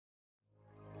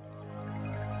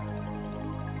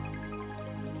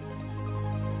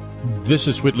This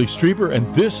is Whitley Strieber,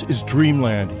 and this is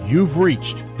Dreamland. You've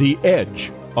reached the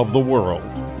edge of the world.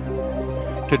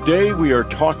 Today we are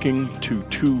talking to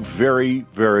two very,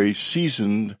 very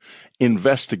seasoned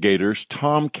investigators,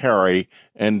 Tom Carey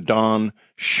and Don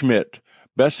Schmitt,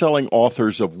 best-selling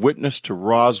authors of Witness to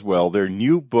Roswell. Their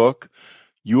new book,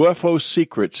 UFO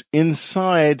Secrets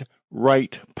Inside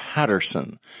Wright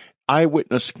Patterson.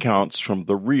 Eyewitness accounts from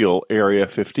the real Area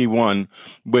 51,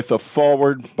 with a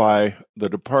foreword by the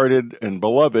departed and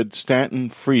beloved Stanton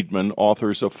Friedman,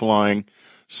 authors of Flying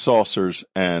Saucers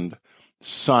and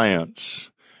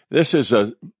Science. This is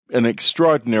an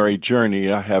extraordinary journey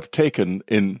I have taken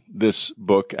in this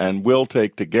book and will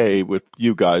take today with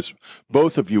you guys.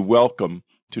 Both of you, welcome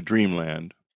to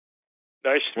Dreamland.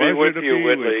 Nice to be with you,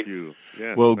 Whitley.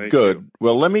 Yes, well, good.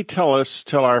 Well, let me tell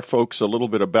our folks a little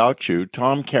bit about you.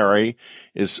 Tom Carey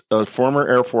is a former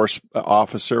Air Force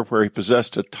officer where he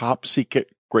possessed a top-secret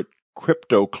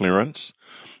crypto clearance.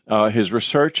 His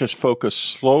research has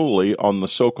focused solely on the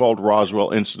so-called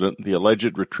Roswell incident, the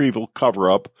alleged retrieval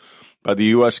cover-up by the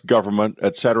U.S. government,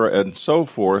 etc., and so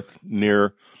forth,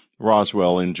 near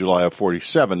Roswell in July of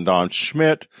 1947. Don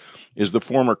Schmitt is the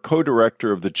former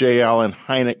co-director of the J. Allen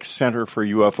Hynek Center for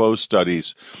UFO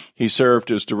Studies. He served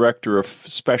as director of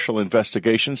special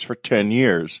investigations for 10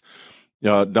 years.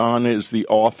 Don is the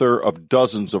author of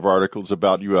dozens of articles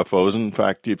about UFOs. In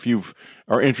fact, if you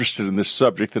are interested in this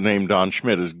subject, the name Don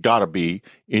Schmitt has got to be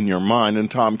in your mind,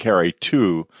 and Tom Carey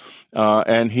too.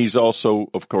 And he's also,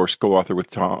 of course, co-author with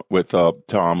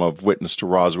Tom of Witness to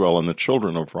Roswell and the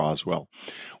Children of Roswell.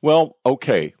 Well,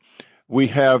 okay. We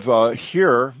have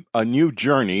here a new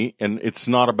journey, and it's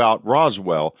not about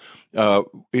Roswell.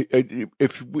 I'll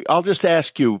just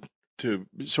ask you to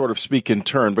sort of speak in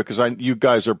turn, because you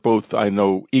guys are both, I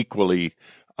know, equally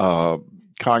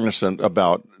cognizant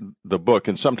about the book,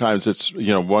 and sometimes it's,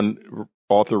 one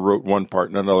author wrote one part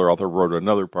and another author wrote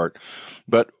another part.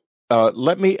 But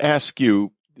let me ask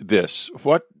you this: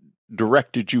 what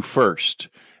directed you first?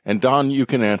 And Don, you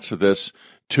can answer this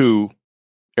to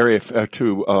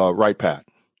Wright Pat.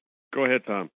 Go ahead,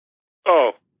 Tom.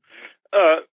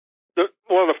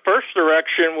 The first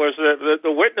direction was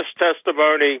the witness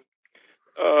testimony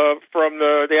from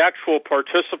the actual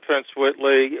participants,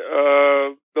 Whitley.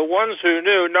 The ones who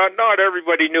knew, not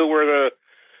everybody knew where the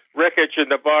wreckage and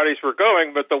the bodies were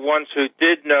going, but the ones who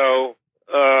did know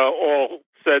all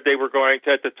said they were going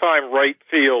to, at the time, Wright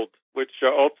Field, which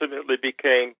ultimately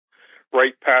became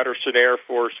Wright-Patterson Air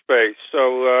Force Base.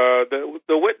 So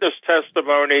the witness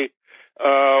testimony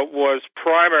was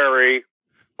primary,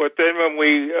 but then when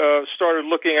we started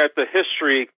looking at the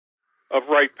history of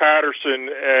Wright-Patterson,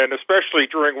 and especially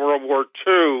during World War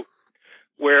II,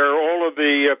 where all of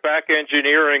the back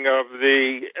engineering of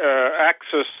the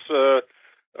Axis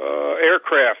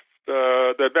aircraft,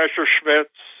 the Messerschmitts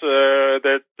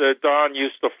that Don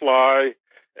used to fly,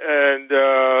 and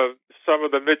some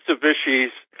of the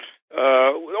Mitsubishis,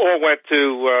 all went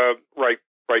to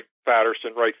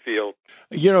Wright-Patterson, Wright Field.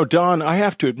 Don, I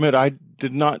have to admit, I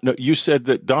did not know. You said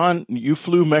that, Don, you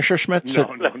flew Messerschmitts?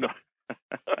 No.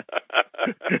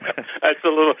 That's a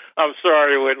little, I'm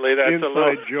sorry, Whitley. That's inside a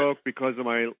little joke because of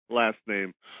my last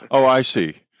name. Oh, I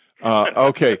see.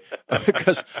 Okay,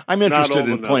 because I'm interested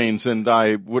in planes, and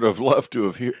I would have loved to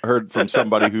have heard from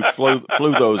somebody who flew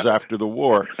those after the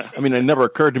war. I mean, it never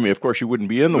occurred to me. Of course, you wouldn't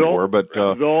be in the war, but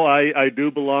though I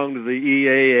do belong to the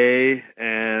EAA,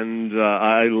 and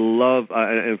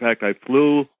in fact, I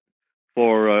flew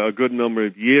for a good number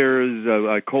of years.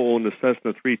 I co-owned the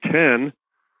Cessna 310,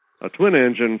 a twin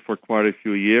engine, for quite a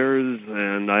few years,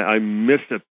 and I miss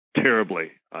it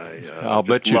terribly. I'll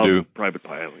bet you do. Private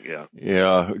piloting,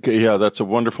 yeah. Yeah, that's a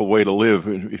wonderful way to live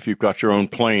if you've got your own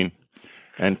plane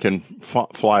and can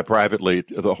fly privately.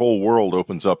 The whole world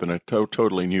opens up in a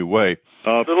totally new way.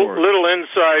 Little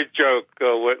inside joke,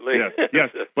 Whitley. Yes.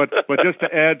 But just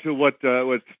to add to what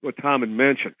Tom had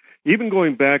mentioned, even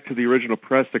going back to the original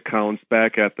press accounts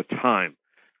back at the time,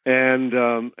 and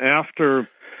after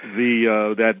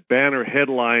that banner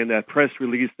headline, that press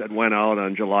release that went out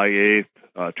on July 8th,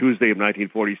 Tuesday of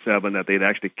 1947, that they'd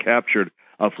actually captured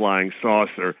a flying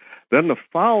saucer. Then the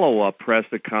follow-up press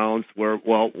accounts were,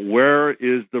 where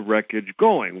is the wreckage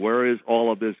going? Where is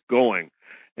all of this going?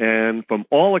 And from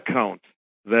all accounts,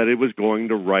 that it was going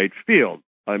to Wright Field.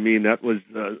 I mean, that was,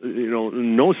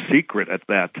 no secret at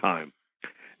that time.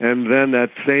 And then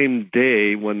that same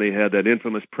day, when they had that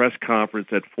infamous press conference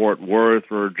at Fort Worth,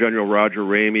 where General Roger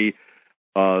Ramey,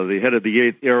 the head of the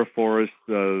 8th Air Force,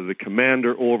 the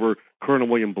commander over Colonel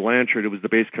William Blanchard, who was the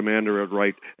base commander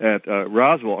at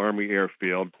Roswell Army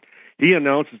Airfield, He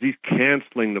announces he's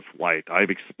canceling the flight.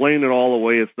 I've explained it all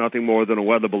away. It's nothing more than a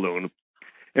weather balloon.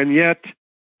 And yet,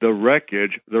 the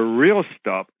wreckage, the real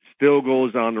stuff, still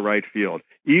goes on to Wright Field.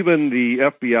 Even the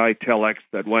FBI telex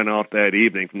that went out that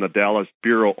evening from the Dallas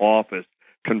Bureau office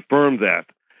confirmed that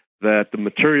the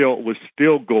material was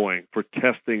still going for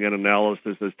testing and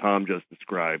analysis, as Tom just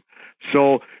described.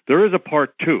 So there is a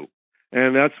part two,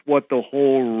 and that's what the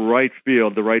whole Wright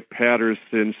Field, the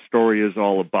Wright-Patterson story is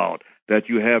all about, that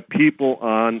you have people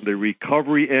on the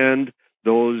recovery end,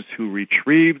 those who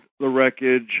retrieved the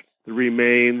wreckage, the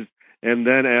remains, and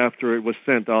then after it was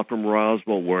sent out from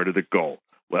Roswell, where did it go?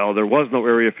 Well, there was no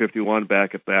Area 51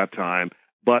 back at that time,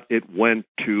 but it went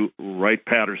to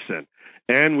Wright-Patterson.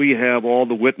 And we have all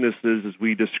the witnesses, as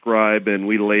we describe and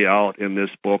we lay out in this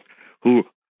book, who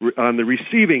on the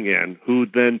receiving end, who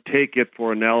then take it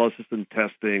for analysis and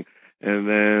testing, and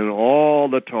then all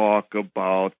the talk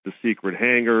about the secret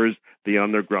hangars, the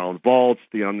underground vaults,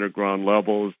 the underground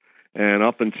levels, and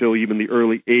up until even the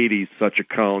early 80s, such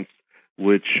accounts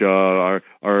which are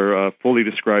fully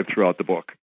described throughout the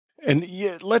book. And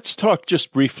let's talk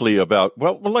just briefly about,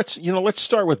 let's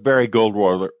start with Barry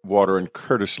Goldwater and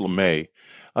Curtis LeMay.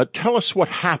 Tell us what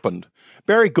happened.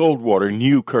 Barry Goldwater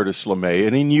knew Curtis LeMay,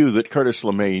 and he knew that Curtis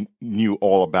LeMay knew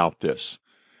all about this.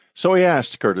 So he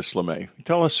asked Curtis LeMay,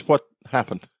 tell us what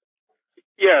happened.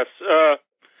 Yes.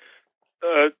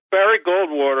 Barry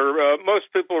Goldwater,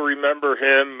 most people remember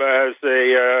him as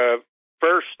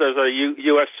first as a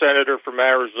U.S. Senator from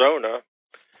Arizona,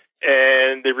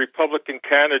 and the Republican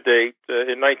candidate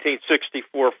in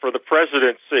 1964 for the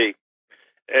presidency.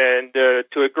 And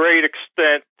to a great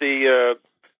extent,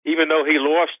 even though he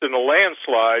lost in a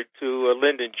landslide to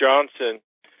Lyndon Johnson,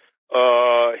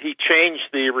 he changed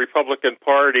the Republican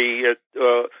Party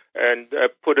and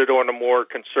put it on a more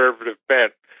conservative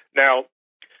bent. Now,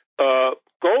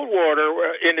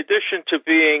 Goldwater, in addition to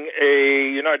being a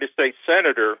United States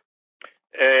Senator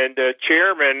and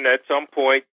chairman at some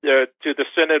point to the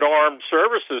Senate Armed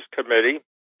Services Committee,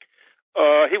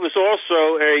 he was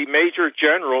also a major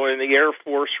general in the Air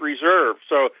Force Reserve.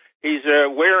 So he's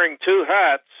wearing two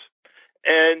hats,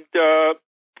 and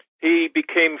he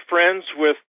became friends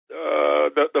with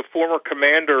the former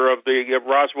commander of the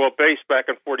Roswell base back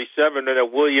in 47,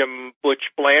 William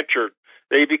Butch Blanchard.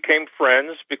 They became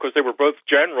friends because they were both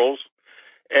generals,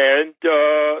 and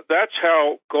that's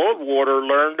how Goldwater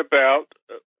learned about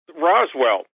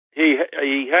Roswell. He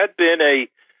had been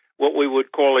what we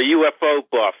would call a UFO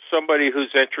buff, somebody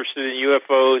who's interested in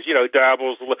UFOs,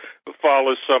 dabbles,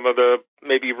 follows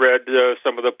maybe read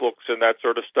some of the books and that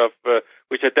sort of stuff,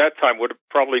 which at that time would have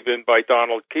probably been by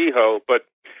Donald Kehoe. But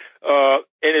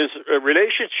in his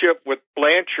relationship with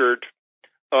Blanchard,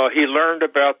 he learned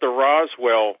about the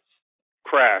Roswell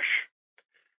crash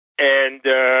and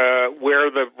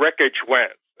where the wreckage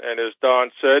went. And as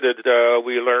Don said,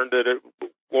 we learned that it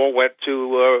all went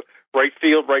to Wright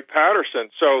Field, Wright-Patterson.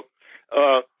 So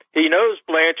he knows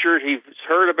Blanchard. He's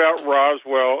heard about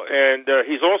Roswell, and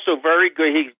he's also very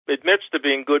good. He admits to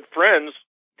being good friends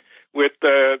with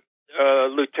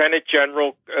Lieutenant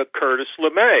General Curtis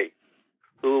LeMay,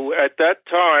 who at that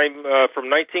time,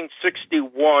 from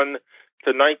 1961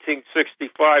 to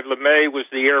 1965, LeMay was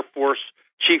the Air Force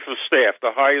Chief of Staff,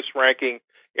 the highest-ranking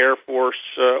Air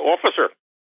Force officer.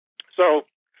 So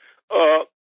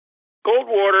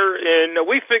Goldwater, and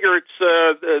we figure it's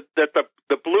that the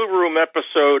Blue Room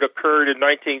episode occurred in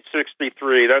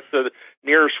 1963. That's the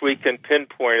nearest we can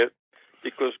pinpoint it,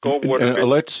 because Goldwater.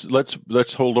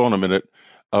 Let's hold on a minute.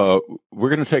 We're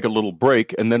going to take a little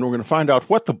break, and then we're going to find out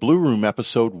what the Blue Room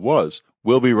episode was.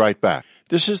 We'll be right back.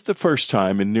 This is the first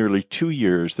time in nearly 2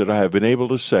 years that I have been able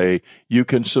to say you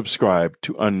can subscribe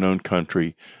to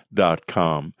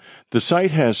UnknownCountry.com. The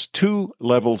site has 2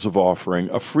 levels of offering,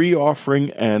 a free offering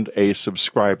and a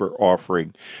subscriber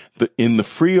offering. In the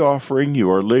free offering, you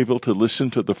are able to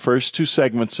listen to the first 2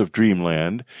 segments of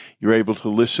Dreamland. You're able to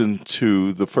listen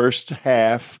to the first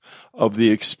half of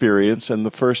the experience and the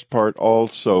first part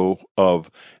also of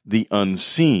The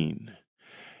Unseen.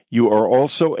 You are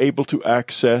also able to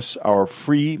access our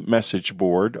free message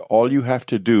board. All you have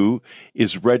to do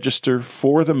is register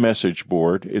for the message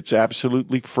board. It's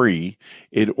absolutely free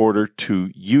in order to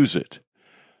use it.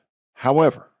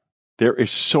 However, there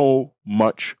is so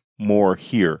much more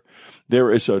here.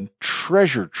 There is a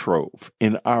treasure trove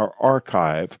in our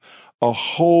archive, a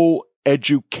whole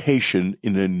education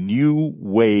in a new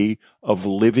way of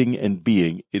living and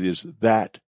being. It is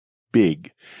that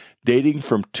big. Dating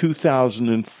from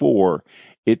 2004,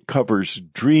 it covers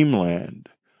Dreamland,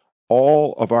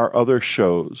 all of our other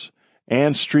shows,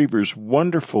 Ann Strieber's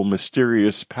wonderful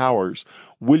Mysterious Powers,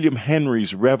 William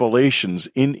Henry's Revelations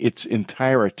in its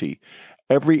entirety,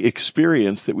 every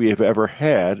experience that we have ever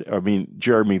had,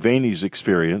 Jeremy Vaeni's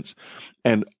experience,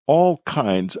 and all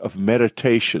kinds of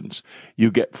meditations.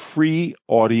 You get free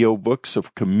audiobooks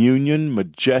of Communion,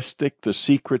 Majestic, The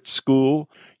Secret School.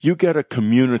 You get a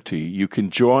community. You can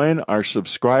join our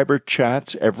subscriber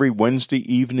chats every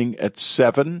Wednesday evening at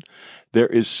 7. There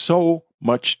is so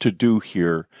much to do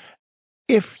here.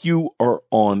 If you are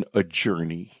on a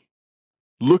journey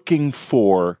looking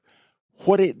for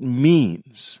what it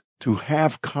means to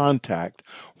have contact,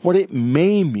 what it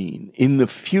may mean in the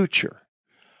future,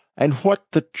 and what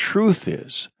the truth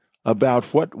is about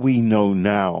what we know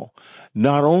now,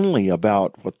 not only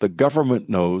about what the government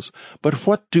knows, but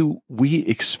what do we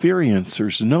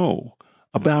experiencers know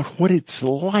about what it's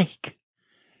like.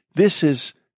 This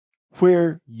is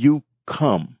where you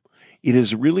come. It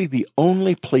is really the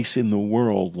only place in the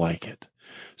world like it.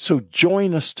 So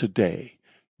join us today.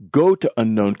 Go to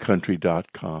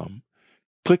unknowncountry.com.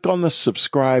 Click on the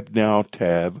Subscribe Now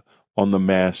tab on the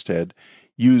masthead.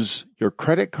 Use your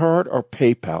credit card or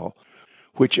PayPal,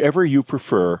 whichever you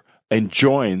prefer, and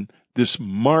join this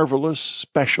marvelous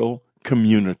special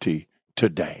community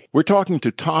today. We're talking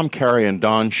to Tom Carey and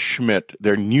Don Schmidt,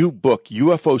 their new book,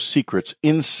 UFO Secrets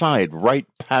Inside Wright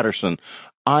Patterson,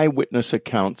 Eyewitness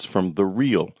Accounts from the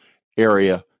Real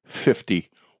Area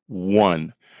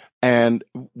 51. And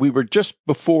we were just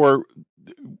before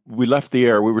we left the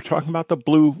air, we were talking about the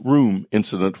Blue Room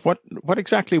incident. What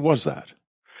exactly was that?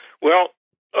 Well,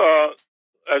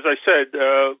 as I said,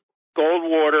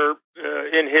 Goldwater,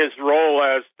 in his role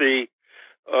as the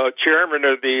chairman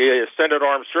of the Senate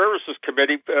Armed Services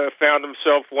Committee, found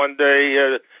himself one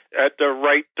day at the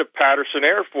Wright Patterson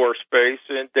Air Force Base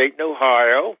in Dayton,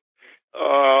 Ohio.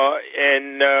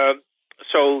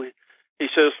 So he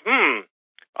says,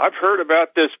 I've heard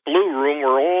about this Blue Room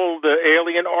where all the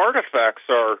alien artifacts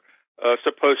are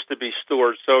supposed to be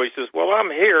stored. So he says, well, I'm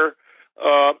here.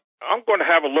 I'm going to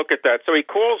have a look at that. So he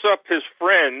calls up his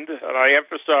friend, and I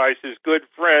emphasize his good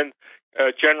friend,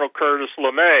 General Curtis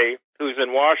LeMay, who's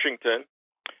in Washington,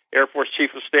 Air Force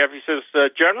Chief of Staff. He says,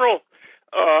 General,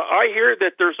 I hear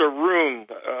that there's a room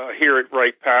here at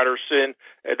Wright Patterson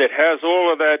that has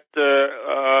all of that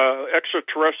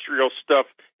extraterrestrial stuff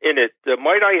in it.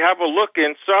 Might I have a look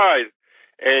inside?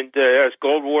 And as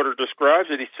Goldwater describes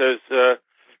it, he says,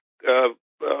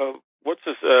 what's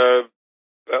this?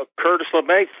 Curtis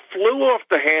LeMay flew off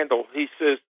the handle. He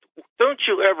says, don't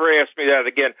you ever ask me that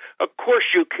again. Of course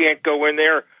you can't go in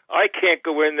there. I can't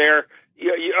go in there.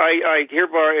 I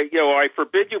hereby, I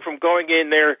forbid you from going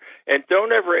in there, and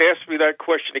don't ever ask me that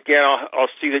question again. I'll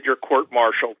see that you're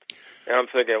court-martialed. And I'm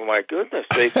thinking, oh my goodness,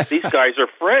 these guys are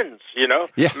friends,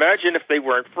 Yeah. Imagine if they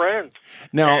weren't friends.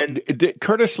 Now,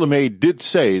 Curtis LeMay did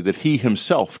say that he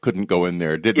himself couldn't go in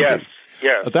there, didn't he? Yes.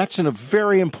 Yes. That's a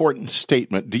very important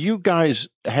statement. Do you guys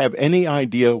have any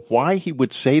idea why he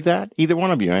would say that? Either one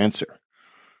of you answer.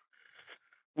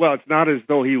 Well, it's not as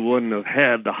though he wouldn't have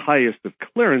had the highest of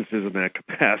clearances in that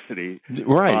capacity.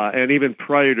 Right. And even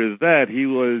prior to that, he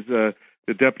was the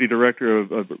Deputy Director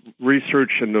of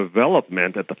Research and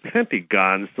Development at the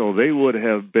Pentagon, so they would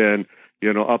have been,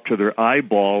 up to their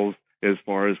eyeballs as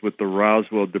far as with the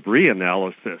Roswell debris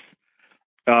analysis.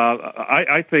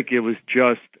 I think it was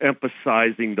just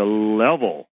emphasizing the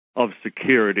level of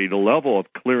security, the level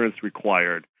of clearance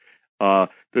required.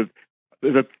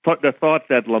 The thought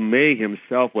that LeMay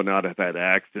himself would not have had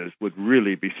access would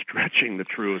really be stretching the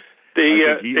truth.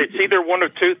 It's either one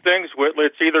of two things, Whitley.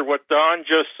 It's either what Don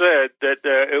just said, that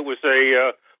it was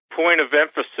a point of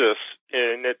emphasis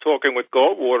in talking with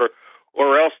Goldwater,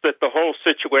 or else that the whole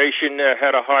situation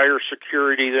had a higher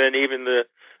security than even the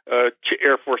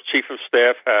Air Force Chief of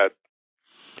Staff had.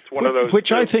 It's one of those.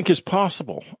 Which I think is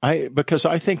possible. Because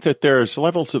I think that there's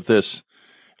levels of this.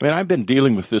 I've been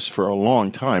dealing with this for a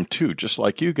long time, too, just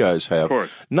like you guys have.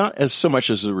 Not as so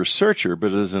much as a researcher,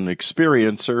 but as an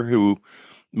experiencer who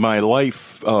my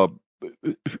life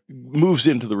moves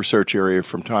into the research area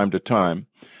from time to time.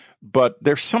 But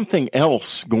there's something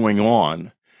else going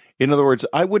on. In other words,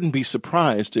 I wouldn't be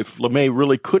surprised if LeMay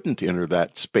really couldn't enter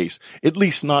that space, at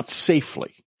least not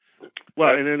safely.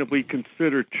 Well, and then if we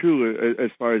consider, too,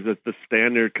 as far as the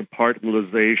standard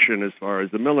compartmentalization as far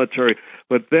as the military,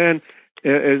 but then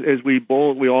as we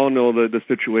all know the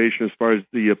situation as far as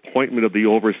the appointment of the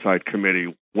Oversight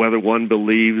Committee, whether one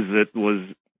believes it was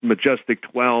Majestic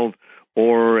 12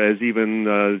 or as even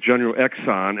General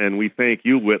Exxon, and we thank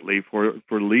you, Whitley, for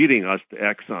leading us to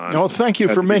Exxon. Oh, thank you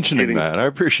for mentioning that. I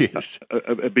appreciate it.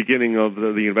 At the beginning of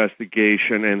the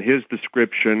investigation, and his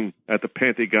description at the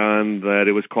Pentagon that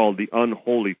it was called the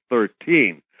Unholy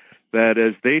 13. that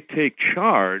as they take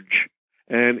charge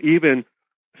and even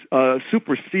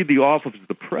supersede the office of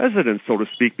the president, so to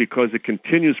speak, because it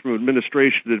continues from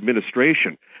administration to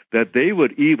administration, that they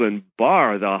would even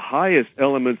bar the highest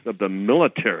elements of the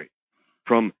military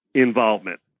from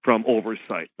involvement, from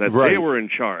oversight, that Right. they were in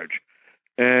charge.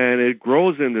 And it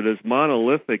grows into this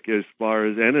monolithic as far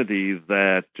as entity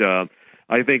that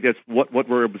I think that's what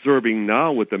we're observing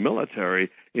now with the military,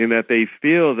 in that they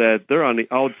feel that they're on the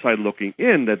outside looking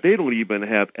in, that they don't even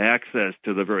have access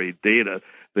to the very data,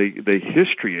 the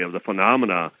history of the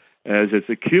phenomena as it's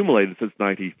accumulated since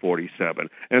 1947.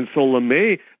 And so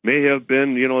LeMay may have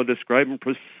been, describing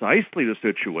precisely the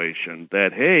situation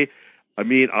that, hey,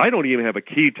 I don't even have a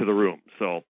key to the room,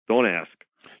 so don't ask.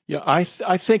 Yeah, I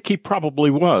think he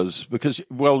probably was because,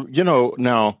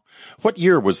 now, what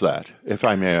year was that, if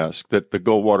I may ask, that the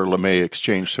Goldwater-LeMay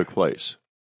exchange took place?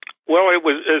 Well, it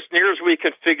was, as near as we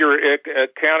can figure it,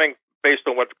 counting based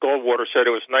on what Goldwater said,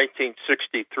 it was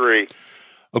 1963.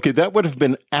 Okay, that would have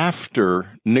been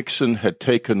after Nixon had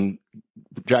taken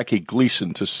Jackie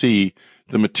Gleason to see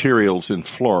the materials in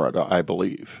Florida, I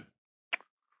believe.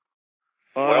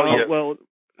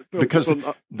 Because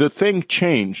the thing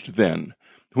changed then.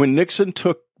 When Nixon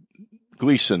took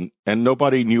Gleason and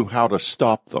nobody knew how to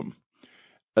stop them,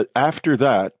 after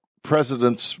that,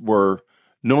 presidents were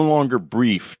no longer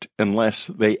briefed unless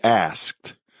they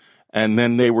asked, and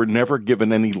then they were never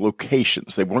given any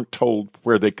locations. They weren't told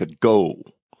where they could go.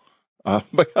 The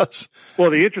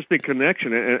interesting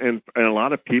connection, and a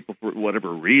lot of people, for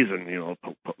whatever reason,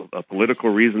 political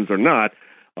reasons or not,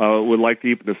 would like to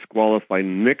even disqualify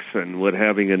Nixon with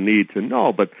having a need to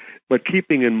know, but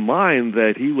keeping in mind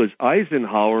that he was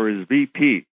Eisenhower's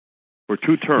VP for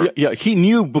 2 terms. Yeah, he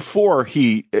knew before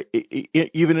he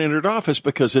even entered office,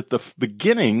 because at the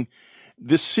beginning,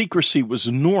 this secrecy was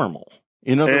normal.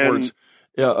 In other words,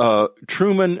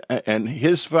 Truman and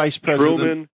his vice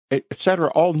president, et cetera,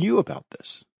 all knew about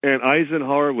this. And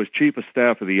Eisenhower was chief of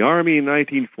staff of the Army in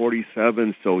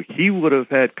 1947, so he would have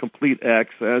had complete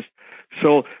access.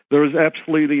 So there was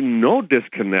absolutely no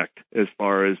disconnect as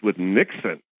far as with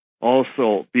Nixon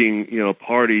also being,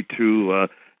 party to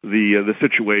the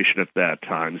situation at that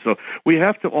time. So we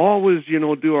have to always,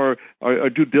 do our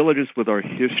due diligence with our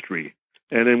history,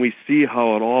 and then we see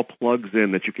how it all plugs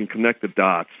in, that you can connect the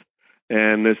dots.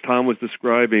 And as Tom was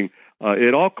describing,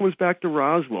 it all comes back to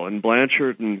Roswell and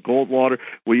Blanchard and Goldwater.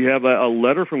 We have a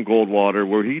letter from Goldwater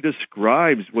where he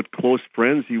describes what close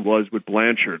friends he was with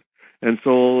Blanchard. And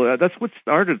so that's what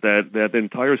started that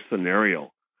entire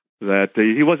scenario. That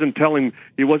he wasn't telling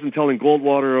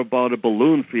Goldwater about a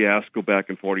balloon fiasco back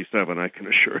in 47. I can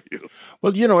assure you.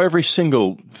 Well, every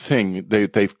single thing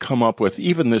they've come up with,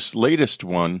 even this latest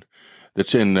one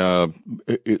that's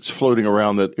it's floating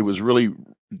around, that it was really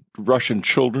Russian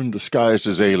children disguised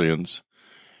as aliens.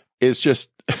 It's just,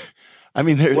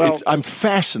 I'm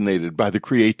fascinated by the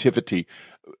creativity.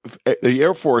 The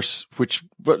Air Force,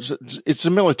 it's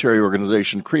a military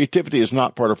organization, creativity is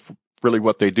not part of really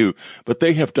what they do, but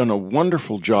they have done a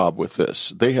wonderful job with this.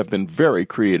 They have been very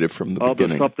creative from the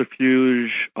beginning. The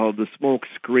subterfuge, the smoke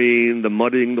screen, the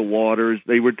muddying the waters,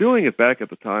 they were doing it back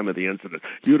at the time of the incident.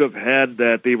 You'd have had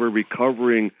that they were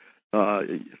recovering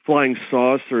flying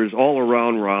saucers all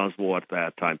around Roswell at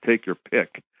that time. Take your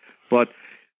pick. But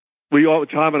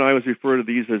Tom and I always refer to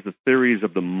these as the theories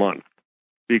of the month.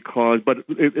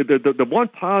 The one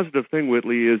positive thing,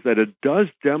 Whitley, is that it does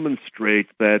demonstrate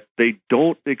that they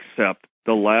don't accept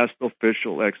the last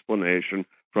official explanation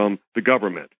from the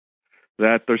government.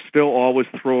 That they're still always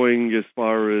throwing as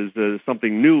far as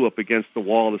something new up against the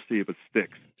wall to see if it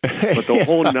sticks. But the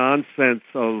whole nonsense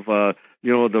of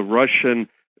the Russian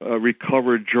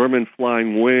recovered German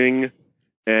flying wing,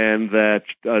 and that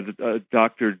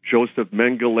Dr. Joseph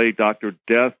Mengele, Dr.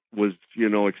 Death, was,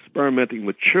 experimenting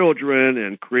with children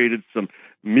and created some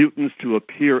mutants to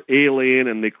appear alien,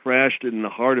 and they crashed in the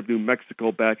heart of New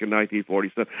Mexico back in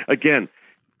 1947. Again,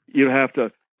 you have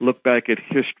to look back at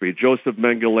history. Joseph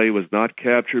Mengele was not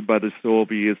captured by the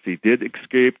Soviets. He did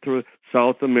escape to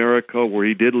South America, where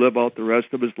he did live out the rest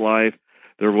of his life.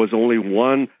 There was only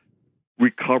one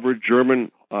recovered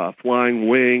German flying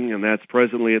wing, and that's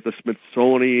presently at the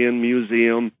Smithsonian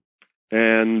Museum.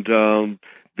 And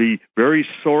the very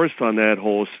source on that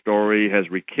whole story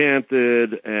has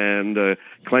recanted and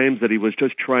claims that he was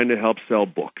just trying to help sell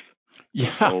books.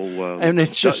 Yeah, so, and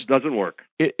it just doesn't work.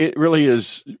 It really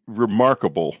is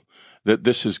remarkable that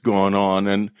this has gone on.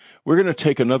 And we're going to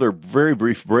take another very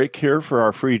brief break here for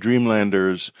our free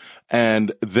Dreamlanders,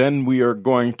 and then we are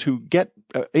going to get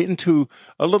into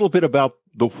a little bit about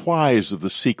the whys of the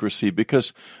secrecy,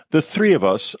 because the three of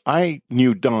us, I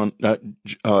knew General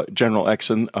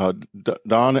Exon,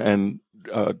 Don and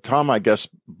Tom, I guess,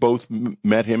 both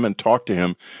met him and talked to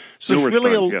him. So there's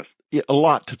really a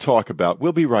lot to talk about.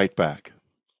 We'll be right back.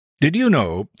 Did you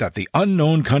know that the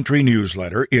Unknown Country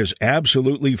newsletter is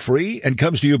absolutely free and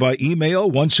comes to you by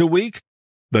email once a week?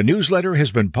 The newsletter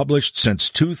has been published since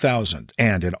 2000,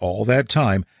 and in all that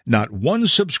time, not one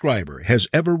subscriber has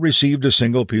ever received a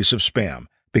single piece of spam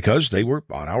because they were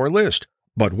on our list.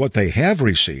 But what they have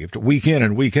received week in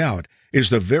and week out is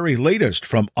the very latest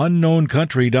from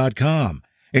UnknownCountry.com,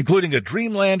 including a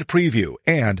Dreamland preview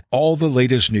and all the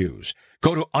latest news.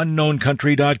 Go to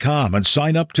UnknownCountry.com and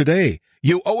sign up today.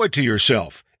 You owe it to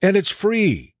yourself, and it's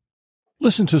free.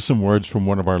 Listen to some words from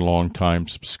one of our longtime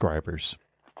subscribers.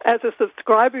 As a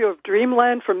subscriber of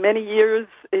Dreamland for many years,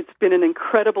 it's been an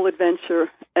incredible adventure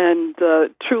and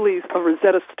truly a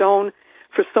Rosetta Stone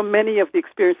for so many of the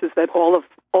experiences that all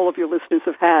of your listeners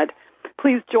have had.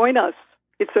 Please join us.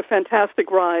 It's a fantastic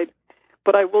ride.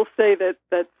 But I will say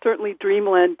that certainly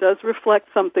Dreamland does reflect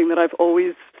something that I've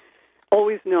always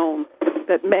known,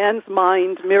 that man's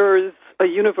mind mirrors a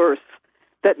universe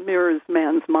that mirrors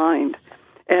man's mind.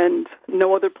 And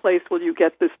no other place will you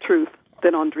get this truth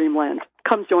than on Dreamland.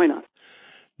 Come join us.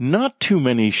 Not too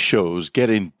many shows get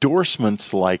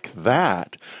endorsements like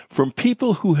that from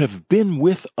people who have been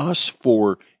with us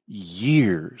for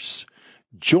years.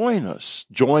 Join us.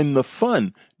 Join the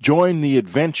fun. Join the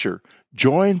adventure.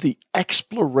 Join the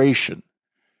exploration.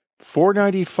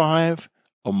 $4.95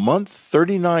 a month,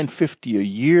 $39.50 a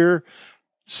year,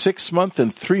 6-month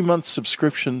and 3-month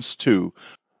subscriptions too.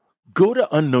 Go to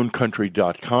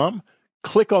unknowncountry.com,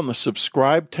 click on the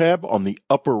subscribe tab on the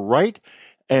upper right,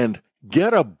 and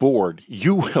get aboard.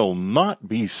 You will not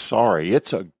be sorry.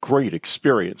 It's a great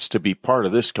experience to be part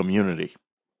of this community.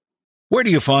 Where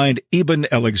do you find Eben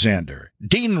Alexander,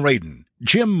 Dean Radin,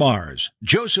 Jim Mars,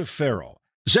 Joseph Farrell,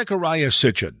 Zechariah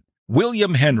Sitchin,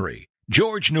 William Henry,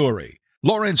 George Noory,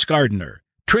 Lawrence Gardner,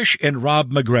 Trish and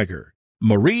Rob McGregor,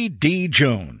 Marie D.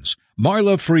 Jones,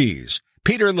 Marla Fries,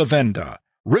 Peter Lavenda,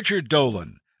 Richard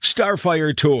Dolan,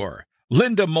 Starfire Tour,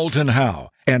 Linda Moulton Howe,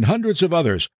 and hundreds of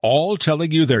others, all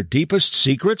telling you their deepest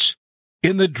secrets?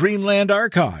 In the Dreamland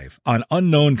Archive on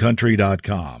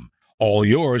UnknownCountry.com. All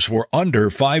yours for under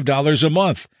 $5 a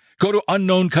month. Go to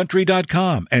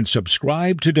UnknownCountry.com and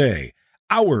subscribe today.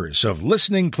 Hours of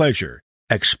listening pleasure.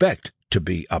 Expect to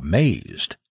be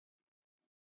amazed.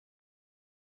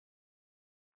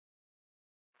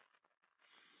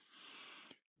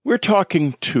 We're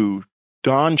talking to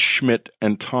Don Schmitt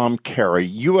and Tom Carey,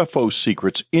 UFO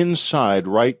secrets inside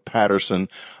Wright Patterson,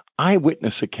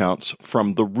 eyewitness accounts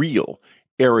from the real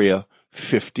Area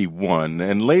 51.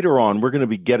 And later on, we're going to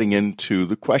be getting into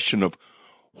the question of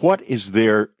what is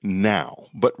there now.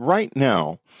 But right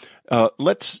now,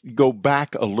 let's go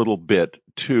back a little bit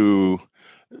to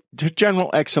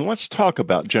General Exon. Let's talk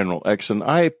about General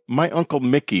Exon. My Uncle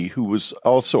Mickey, who was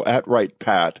also at Wright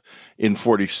Pat in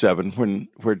 47,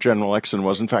 where General Exon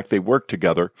was, in fact, they worked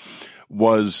together,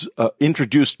 was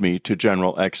introduced me to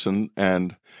General Exon,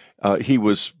 and he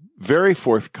was very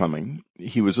forthcoming.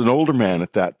 He was an older man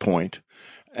at that point,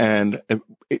 and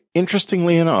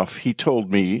interestingly enough, he told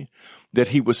me that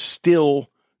he was still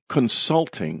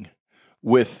consulting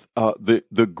with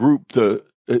the group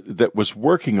that was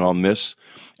working on this.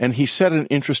 And he said an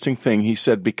interesting thing. He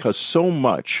said, because so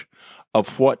much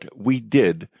of what we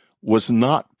did was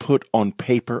not put on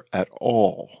paper at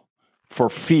all for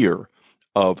fear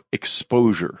of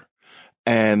exposure.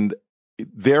 And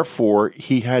therefore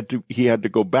he had to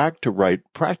go back to Wright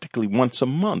practically once a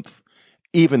month.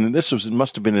 Even, and it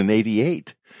must have been in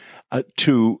 88,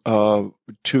 to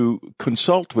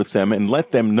consult with them and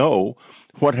let them know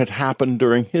what had happened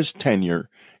during his tenure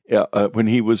when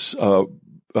he was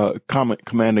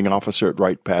commanding officer at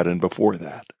Wright Pat and before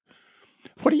that.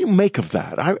 What do you make of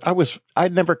that? I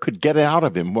never could get out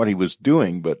of him what he was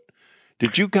doing, but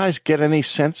did you guys get any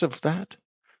sense of that?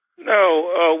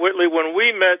 No, Whitley, when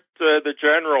we met the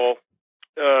general,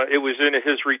 it was in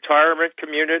his retirement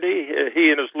community.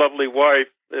 He and his lovely wife,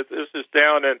 this is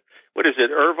down in, what is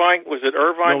it, Irvine? Was it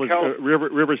Irvine, California?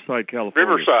 Riverside, California.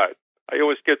 Riverside. I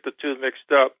always get the two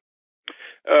mixed up.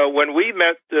 When we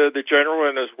met the general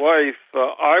and his wife,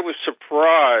 I was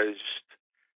surprised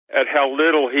at how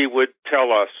little he would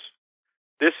tell us.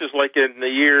 This is like in the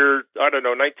year,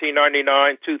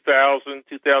 1999, 2000,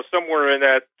 somewhere in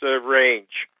that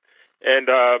range. And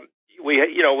we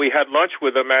had lunch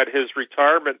with him at his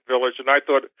retirement village, and I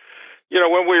thought,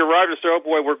 when we arrived, I said, "Oh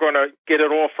boy, we're going to get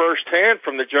it all firsthand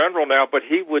from the general now." But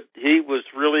he was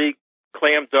really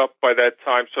clammed up by that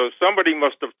time, so somebody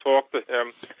must have talked to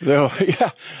him. No,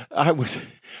 yeah,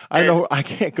 I know I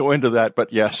can't go into that,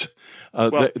 but yes,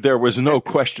 there was no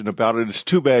question about it. It's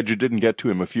too bad you didn't get to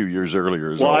him a few years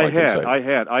earlier. Is all I can say.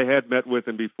 I had met with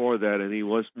him before that, and he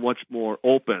was much more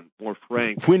open, more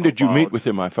frank. When did you meet with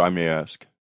him, if I may ask?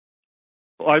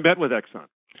 I met with Exxon.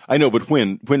 I know, but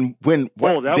when?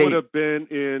 What that date? would have been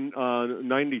in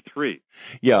 93.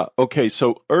 Yeah, okay,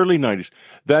 so early 90s.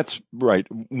 That's right.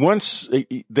 Once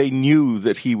they knew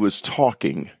that he was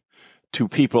talking to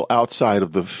people outside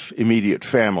of the immediate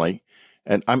family,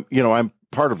 and I'm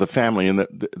part of the family, and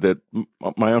that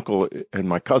my uncle and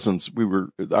my cousins,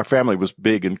 our family was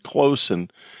big and close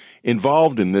and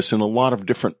involved in this in a lot of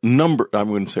different I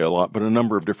wouldn't say a lot, but a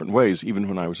number of different ways, even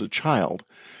when I was a child.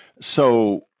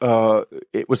 So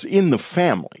it was in the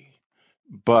family,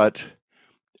 but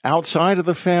outside of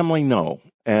the family, no.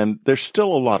 And there's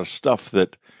still a lot of stuff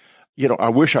that, I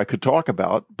wish I could talk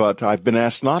about, but I've been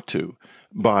asked not to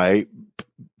by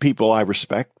people I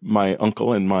respect, my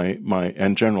uncle and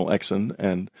and General Exxon,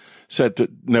 and said to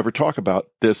never talk about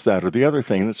this, that, or the other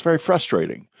thing. And it's very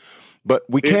frustrating. But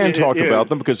we can talk about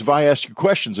them, because if I ask you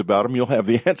questions about them, you'll have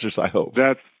the answers, I hope.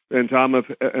 And Tom, and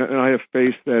I have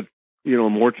faced that,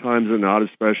 more times than not,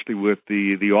 especially with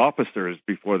the officers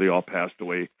before they all passed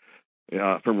away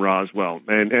from Roswell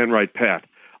and Wright Pat.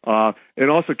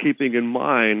 And also keeping in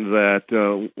mind that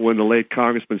when the late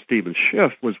Congressman Stephen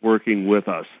Schiff was working with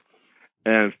us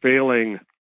and failing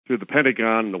through the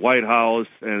Pentagon and the White House,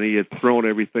 and he had thrown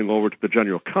everything over to the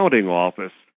General Accounting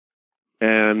Office,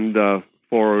 and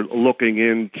for looking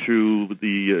into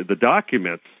the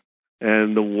documents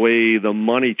and the way the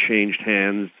money changed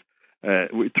hands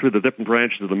through the different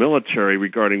branches of the military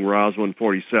regarding Roswell and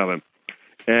 47.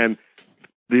 And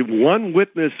the one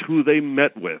witness who they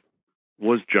met with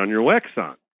was General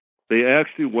Exxon. They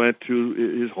actually went to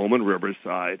his home in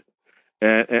Riverside,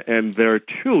 and there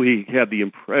too he had the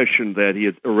impression that he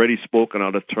had already spoken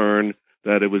out of turn,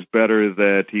 that it was better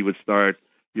that he would start,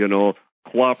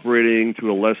 cooperating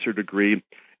to a lesser degree.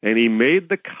 And he made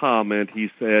the comment, he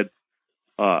said,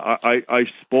 I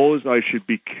suppose I should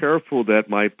be careful that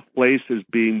my place is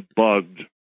being bugged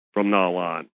from now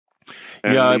on.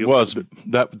 And it was.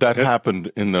 That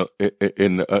happened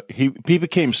he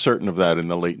became certain of that in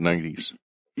the late 90s.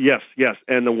 Yes.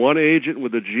 And the one agent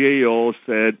with the GAO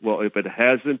said, well, if it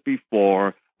hasn't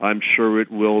before, I'm sure it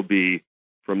will be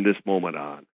from this moment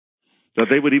on. So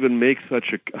they would even make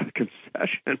such a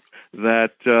concession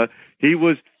that he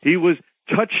was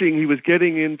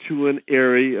getting into an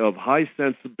area of high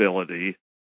sensitivity,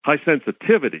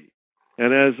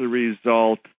 and as a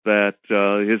result, that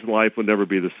his life would never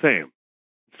be the same.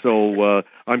 So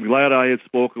I'm glad I had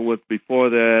spoken with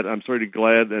before that. I'm sort of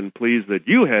glad and pleased that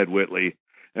you had Whitley.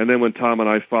 And then when Tom and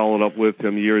I followed up with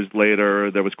him years later,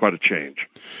 there was quite a change.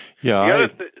 Yeah,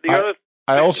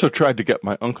 I also tried to get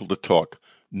my uncle to talk.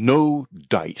 No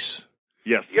dice.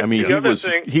 Yes. I mean,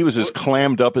 he was as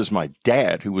clammed up as my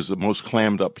dad, who was the most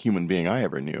clammed up human being I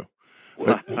ever knew.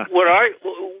 One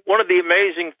of the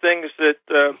amazing things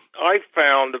that I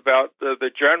found about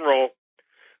the general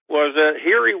was that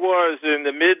here he was in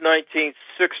the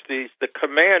mid-1960s, the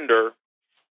commander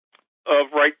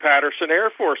of Wright Patterson Air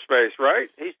Force Base, right?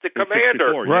 He's the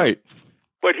commander, right?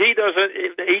 But he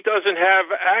doesn't have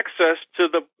access to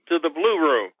the blue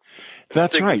room.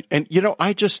 That's right. And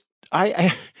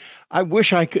I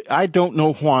wish I could. I don't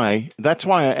know why. That's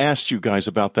why I asked you guys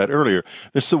about that earlier.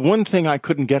 That's the one thing I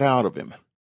couldn't get out of him.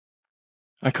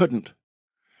 I couldn't.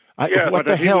 What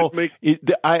the hell?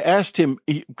 I asked him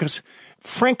because,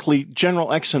 frankly, General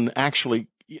Exxon actually,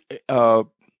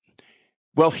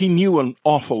 he knew an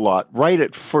awful lot. Right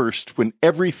at first, when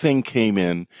everything came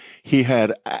in, he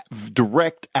had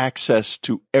direct access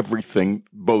to everything,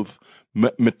 both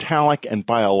metallic and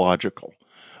biological.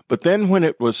 But then when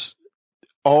it was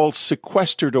all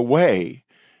sequestered away,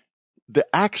 the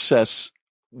access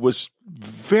was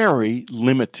very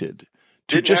limited.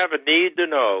 Didn't have a need to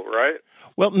know, right?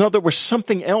 Well, no, there was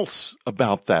something else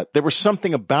about that. There was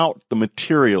something about the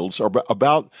materials or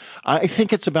I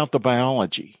think it's about the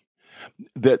biology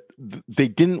that they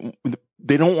don't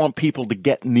want people to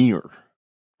get near.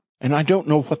 And I don't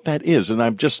know what that is. And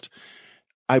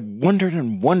I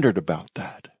wondered about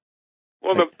that.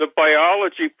 Well, the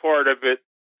biology part of it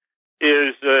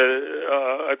is,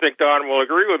 I think Don will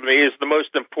agree with me, is the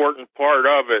most important part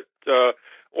of it.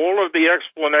 All of the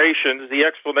explanations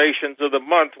of the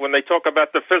month, when they talk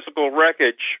about the physical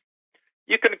wreckage,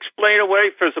 you can explain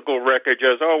away physical wreckage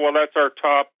as, that's our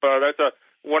top,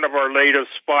 one of our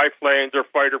latest spy planes or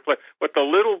fighter planes. But the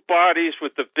little bodies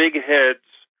with the big heads,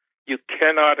 you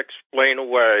cannot explain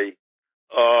away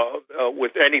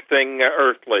with anything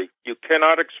earthly. You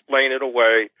cannot explain it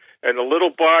away. And the little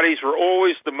bodies were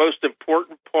always the most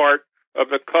important part of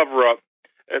the cover-up,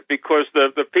 because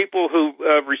the people who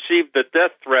received the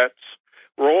death threats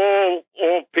were all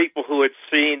people who had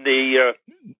seen the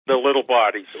little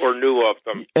bodies or knew of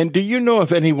them. And do you know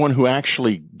of anyone who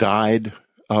actually died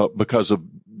because of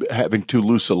having too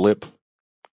loose a lip?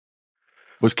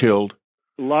 Was killed?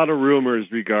 A lot of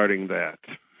rumors regarding that.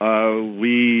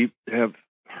 We have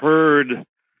heard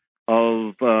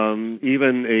of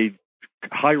even a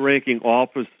high-ranking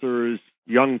officer's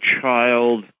young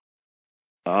child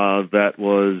that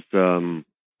was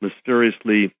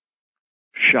mysteriously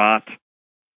shot.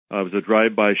 It was a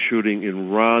drive-by shooting in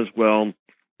Roswell.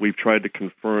 We've tried to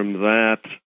confirm that.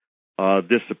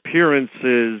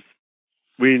 Disappearances.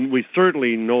 We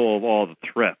certainly know of all the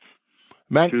threats.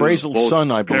 Mac Brazel's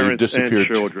son, I believe, disappeared.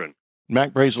 And children.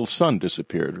 Mac Brazel's son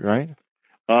disappeared, right?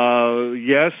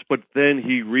 Yes, but then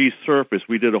he resurfaced.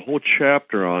 We did a whole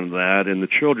chapter on that in the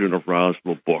Children of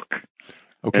Roswell book.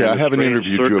 Okay, I haven't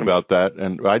interviewed you about that,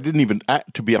 and I didn't even,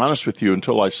 to be honest with you,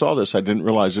 until I saw this, I didn't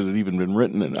realize it had even been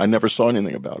written, and I never saw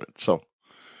anything about it. So,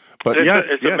 but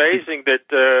it's amazing that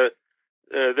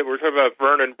that we're talking about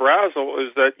Vernon Brazel,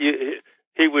 is that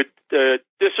he would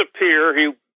disappear.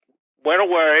 He went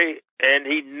away, and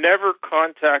he never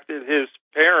contacted his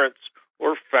parents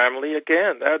or family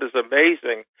again. That is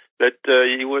amazing. That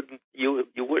you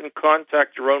wouldn't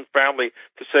contact your own family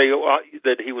to say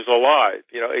that he was alive.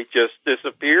 You know, he just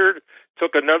disappeared,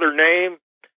 took another name,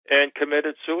 and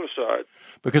committed suicide.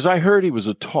 Because I heard he was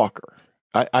a talker.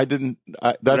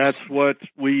 That's what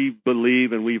we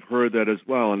believe, and we've heard that as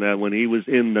well. And that when he was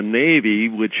in the Navy,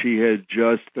 which he had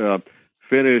just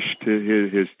finished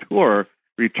his tour,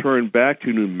 returned back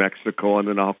to New Mexico, and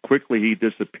then how quickly he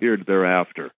disappeared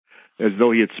thereafter, as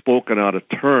though he had spoken out of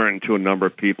turn to a number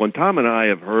of people. And Tom and I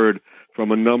have heard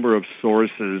from a number of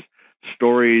sources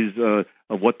stories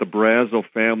of what the Brazel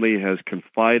family has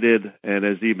confided and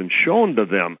has even shown to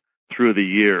them through the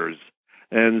years.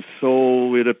 And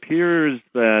so it appears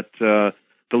that the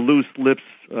loose lips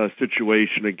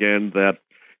situation again, that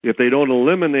if they don't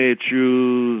eliminate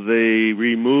you, they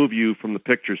remove you from the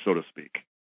picture, so to speak.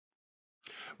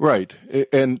 Right.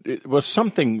 And it was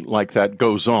something like that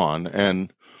goes on.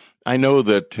 And I know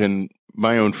that in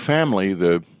my own family,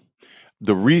 the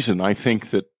reason I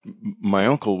think that my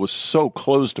uncle was so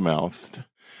closed-mouthed,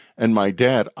 and my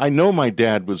dad, I know my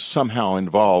dad was somehow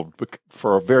involved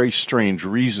for a very strange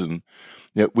reason.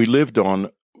 That we lived on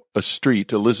a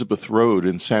street, Elizabeth Road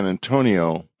in San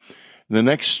Antonio. The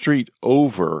next street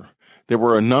over, there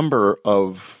were a number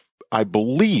of, I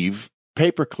believe,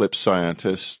 paperclip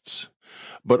scientists,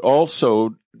 but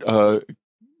also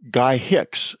Guy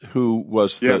Hicks, who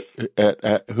was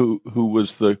who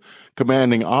was the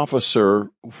commanding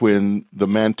officer when the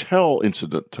Mantell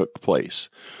incident took place.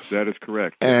 That is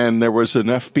correct. And there was an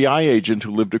FBI agent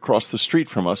who lived across the street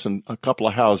from us and a couple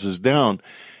of houses down.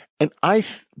 And I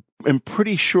am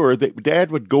pretty sure that Dad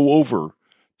would go over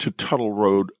to Tuttle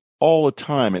Road all the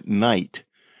time at night.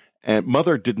 And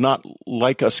Mother did not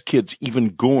like us kids even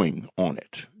going on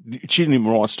it. She didn't even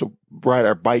want us to ride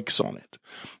our bikes on it.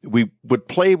 We would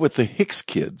play with the Hicks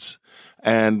kids,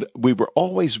 and we were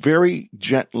always very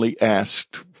gently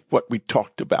asked what we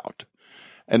talked about.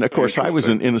 And of course, I was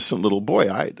an innocent little boy.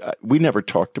 We never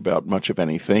talked about much of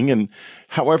anything. And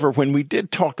however, when we did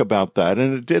talk about that,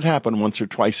 and it did happen once or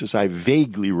twice, as I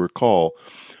vaguely recall,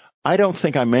 I don't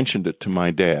think I mentioned it to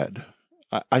my dad.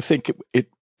 I think it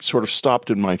sort of stopped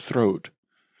in my throat.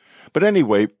 But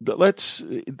anyway,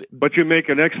 But you make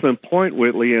an excellent point,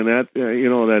 Whitley, in that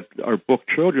that our book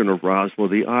 "Children of Roswell,"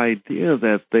 the idea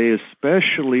that they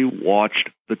especially watched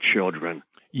the children.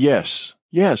 Yes.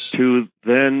 To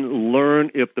then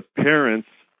learn if the parents,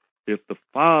 if the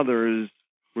fathers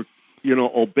were,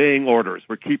 obeying orders,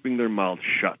 were keeping their mouths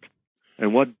shut,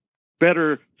 and what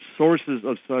better sources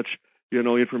of such,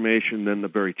 information than the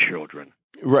very children.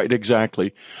 Right,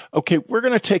 exactly. Okay, we're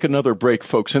going to take another break,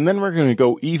 folks, and then we're going to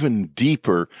go even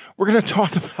deeper. We're going to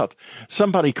talk about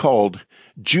somebody called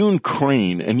June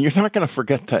Crane, and you're not going to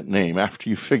forget that name after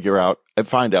you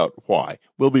find out why.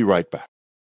 We'll be right back.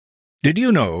 Did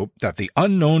you know that the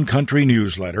Unknown Country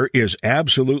newsletter is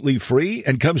absolutely free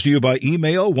and comes to you by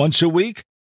email once a week?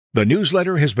 The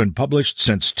newsletter has been published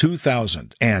since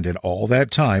 2000, and in all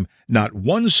that time, not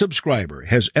one subscriber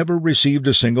has ever received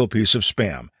a single piece of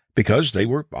spam, because they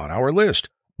were on our list.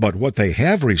 But what they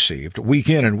have received week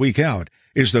in and week out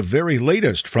is the very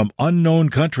latest from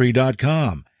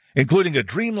UnknownCountry.com, including a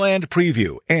Dreamland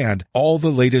preview and all the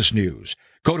latest news.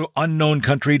 Go to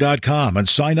UnknownCountry.com and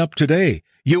sign up today.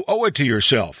 You owe it to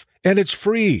yourself, and it's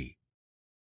free.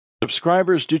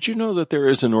 Subscribers, did you know that there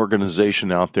is an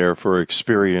organization out there for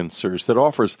experiencers that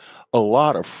offers a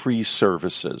lot of free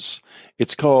services?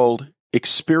 It's called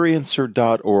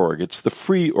Experiencer.org. It's the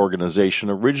free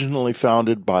organization originally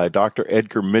founded by Dr.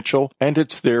 Edgar Mitchell, and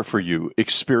it's there for you,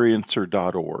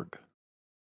 Experiencer.org.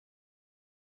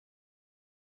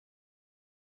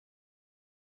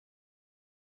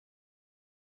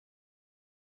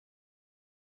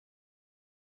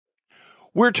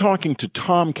 We're talking to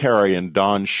Tom Carey and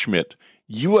Don Schmidt,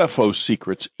 UFO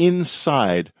secrets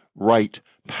inside Wright,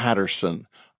 Patterson.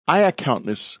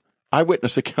 Eyewitness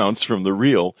accounts from the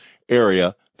real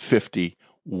Area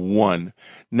 51.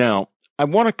 Now, I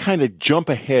want to kind of jump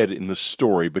ahead in the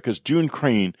story because June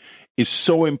Crane is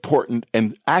so important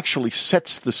and actually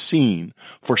sets the scene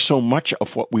for so much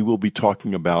of what we will be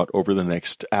talking about over the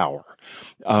next hour.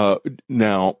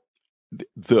 Now,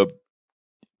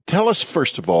 tell us,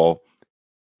 first of all,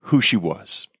 who she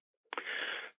was.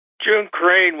 June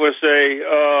Crane was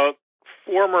a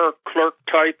former clerk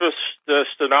typist,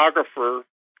 stenographer,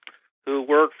 who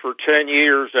worked for 10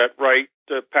 years at Wright,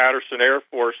 Patterson Air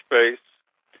Force Base.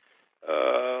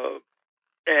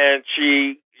 And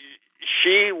she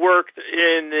worked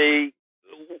in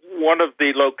one of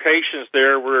the locations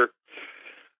there where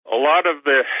a lot of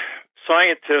the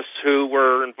scientists who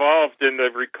were involved in the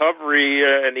recovery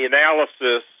and the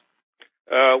analysis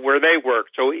where they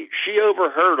worked. So she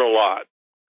overheard a lot.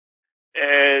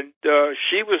 And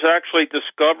she was actually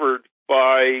discovered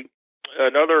by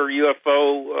another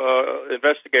UFO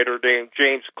investigator named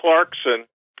James Clarkson,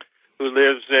 who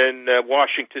lives in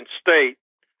Washington State.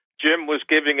 Jim was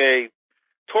giving a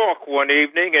talk one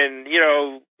evening, and,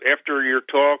 after your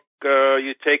talk,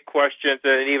 you take questions,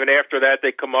 and even after that,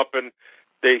 they come up and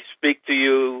they speak to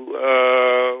you,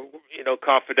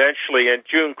 confidentially, and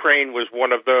June Crane was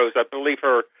one of those. I believe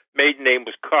her maiden name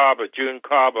was Caba, June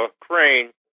Caba Crane.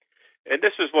 And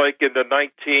this is like in the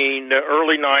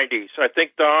early 90s. I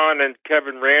think Don and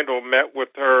Kevin Randall met with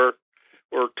her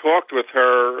or talked with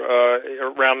her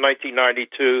around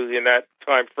 1992 in that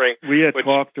time frame. We had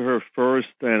talked to her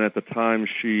first, and at the time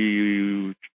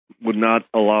she would not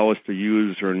allow us to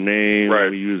use her name. Right.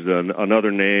 We used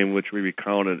another name, which we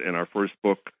recounted in our first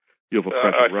book, UFO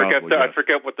Press. I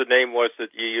forget what the name was that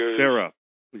you used. Sarah.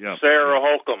 Yeah. Sarah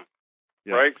Holcomb,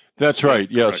 yeah. right? That's right.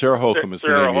 Yeah, right. Sarah Holcomb is the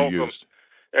name you used.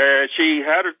 She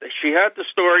had the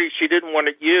story. She didn't want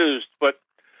it used, but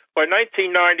by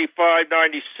 1995,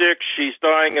 96, she's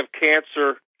dying of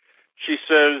cancer. She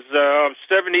says, I'm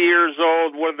 70 years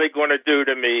old. What are they going to do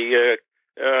to me?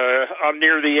 I'm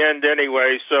near the end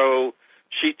anyway. So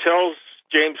she tells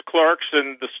James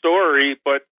Clarkson the story,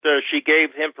 but she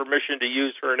gave him permission to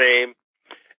use her name,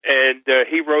 and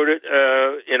he wrote it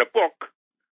in a book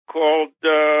called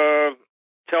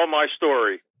Tell My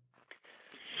Story.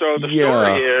 So the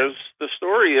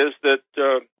story is that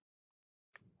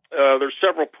there's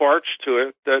several parts to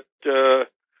it. That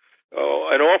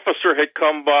an officer had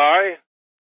come by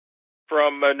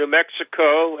from New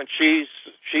Mexico, and she's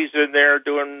in there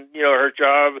doing her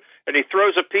job, and he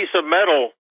throws a piece of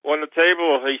metal on the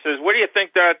table. He says, "What do you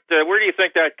think that? Where do you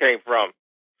think that came from?"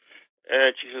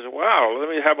 And she says, "Wow, let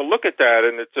me have a look at that."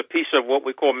 And it's a piece of what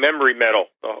we call memory metal,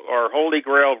 or Holy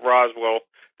Grail of Roswell,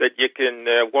 that you can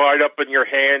wide up in your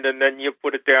hand, and then you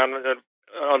put it down and it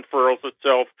unfurls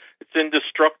itself. It's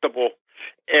indestructible.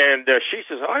 And she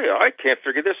says, I can't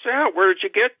figure this out. Where did you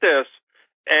get this?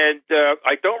 And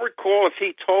I don't recall if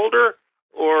he told her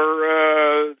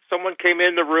or someone came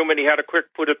in the room and he had to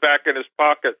quick put it back in his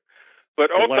pocket.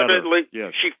 But ultimately,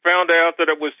 she found out that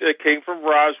it came from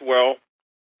Roswell.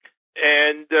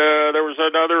 And there was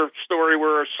another story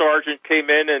where a sergeant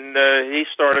came in and he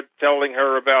started telling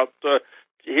her about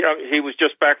he was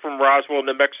just back from Roswell,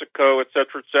 New Mexico, et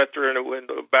cetera, and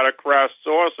about a crash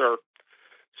saucer.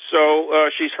 So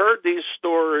she's heard these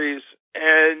stories,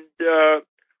 and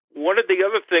one of the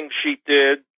other things she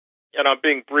did, and I'm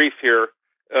being brief here,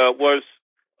 was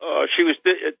she was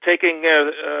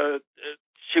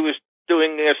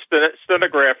doing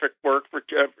stenographic work for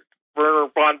Werner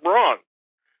von Braun,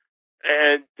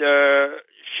 and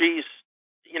he's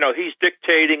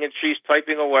dictating and she's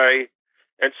typing away.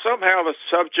 And somehow the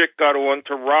subject got on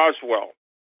to Roswell.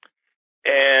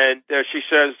 And she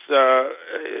says,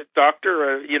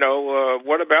 Doctor,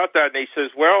 what about that? And he says,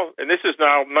 well, and this is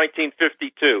now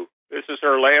 1952. This is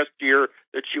her last year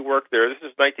that she worked there. This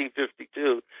is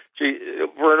 1952.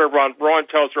 Werner von Braun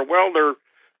tells her, well,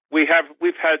 we've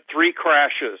had 3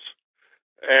 crashes.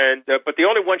 And but the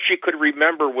only one she could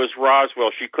remember was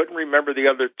Roswell. She couldn't remember the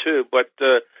other 2, but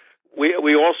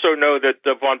we also know that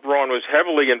von Braun was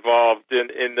heavily involved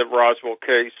in the Roswell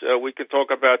case. We can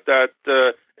talk about that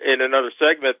in in another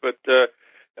segment, but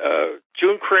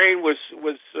June Crane was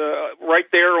right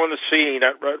there on the scene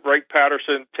at Wright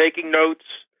Patterson, taking notes,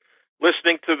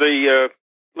 listening to the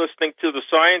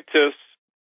scientists,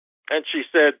 and she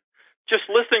said, just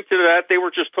listening to that, they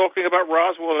were just talking about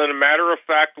Roswell in a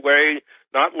matter-of-fact way,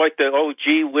 not like the, oh,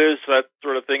 gee whiz, that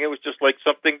sort of thing. It was just like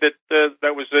something that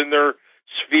was in their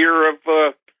sphere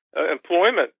of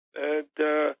employment, and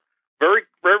very,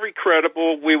 very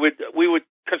credible. We would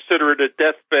consider it a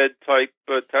deathbed type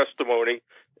testimony,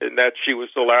 in that she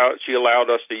allowed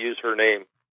us to use her name.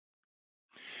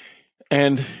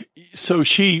 And so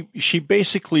she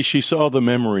basically saw the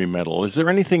memory medal. Is there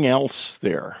anything else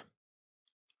there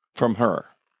from her?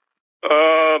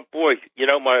 Boy,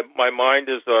 my mind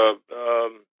is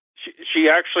she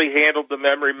actually handled the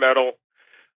memory medal.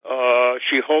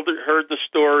 She heard the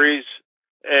stories,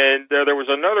 and there was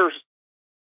another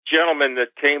gentleman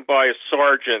that came by, a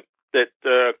sergeant, that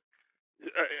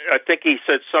I think he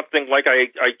said something like,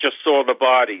 I just saw the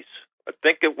bodies. I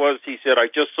think it was, he said, I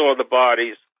just saw the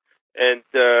bodies. And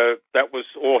that was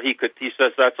all he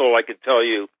says, that's all I could tell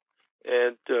you.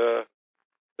 And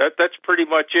that's pretty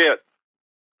much it.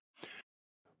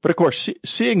 But of course,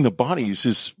 seeing the bodies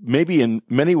is maybe in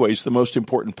many ways the most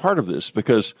important part of this,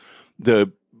 because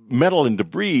the metal and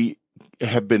debris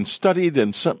have been studied,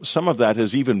 and some of that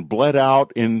has even bled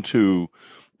out into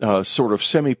sort of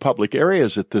semi-public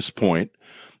areas at this point.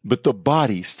 But the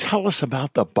bodies, tell us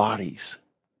about the bodies.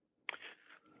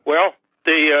 Well,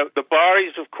 the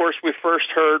bodies, of course, we first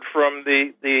heard from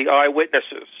the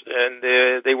eyewitnesses, and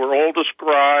they were all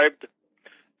described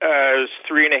as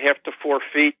 3.5 to 4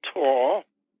 feet tall,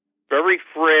 very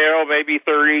frail, maybe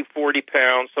 30, 40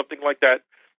 pounds, something like that.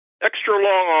 Extra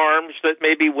long arms that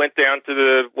maybe went down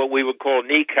to what we would call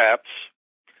kneecaps.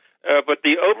 But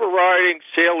the overriding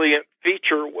salient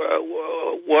feature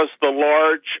was the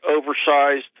large,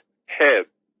 oversized head,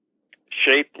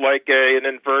 shaped like an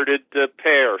inverted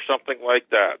pear, something like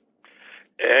that.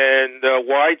 And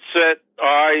wide-set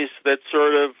eyes that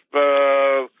sort of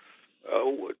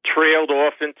trailed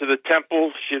off into the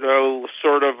temples,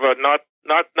 sort of not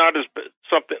as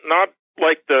something, not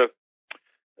like the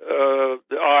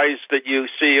eyes that you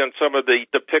see on some of the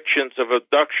depictions of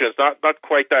abductions, not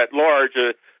quite that large,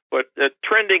 but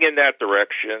trending in that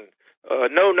direction.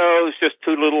 No nose, just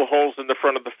two little holes in the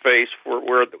front of the face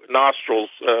where the nostrils,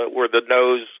 where the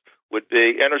nose would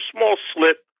be, and a small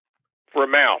slit for a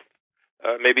mouth,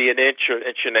 maybe an inch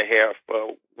and a half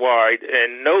wide,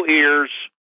 and no ears,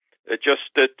 just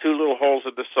two little holes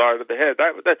in the side of the head.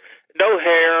 No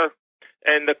hair,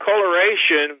 and the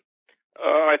coloration.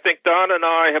 I think Don and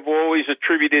I have always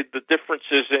attributed the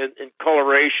differences in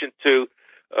coloration to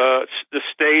the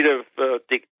state of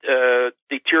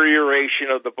deterioration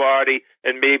of the body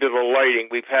and maybe the lighting.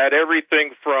 We've had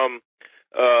everything from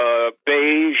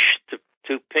beige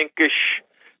to pinkish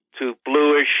to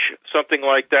bluish, something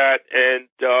like that. And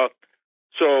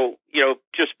so,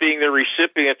 just being the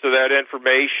recipients of that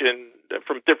information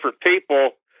from different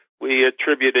people, we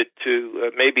attribute it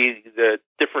to maybe the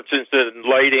differences in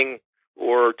lighting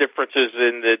or differences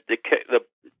in the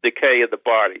decay of the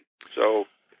body. So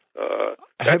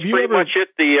that's pretty much it.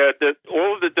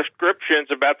 All of the descriptions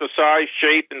about the size,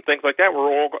 shape, and things like that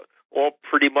were all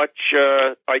pretty much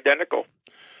identical.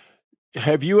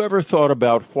 Have you ever thought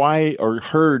about why, or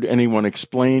heard anyone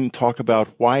talk about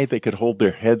why they could hold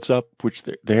their heads up, which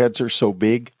their heads are so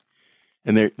big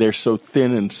and they're so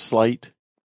thin and slight?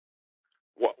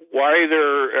 Why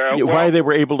why they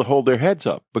were able to hold their heads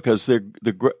up? Because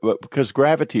because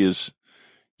gravity is,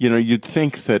 you'd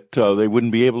think that they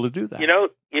wouldn't be able to do that.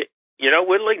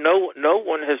 Whitley, no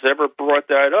one has ever brought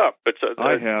that up. But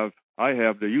I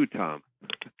have to you, Tom.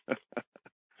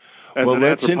 As well, an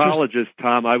anthropologist,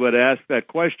 Tom, I would ask that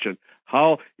question.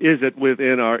 How is it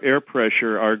within our air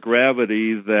pressure, our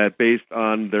gravity, that based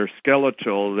on their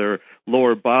skeletal, their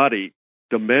lower body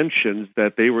dimensions,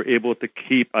 that they were able to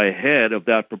keep a head of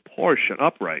that proportion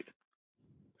upright?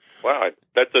 Wow,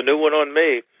 that's a new one on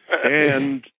me.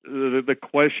 And the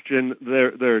question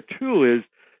there too is,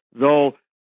 though,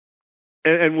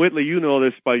 and Whitley, you know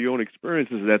this by your own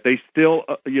experiences, that they still,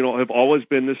 have always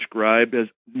been described as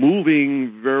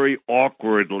moving very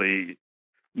awkwardly.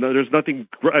 No, there's nothing.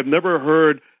 I've never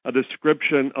heard a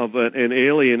description of an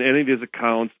alien in any of these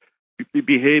accounts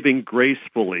behaving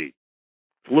gracefully,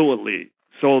 fluently.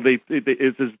 So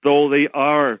it's as though they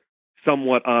are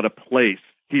somewhat out of place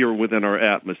here within our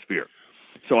atmosphere.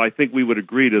 So I think we would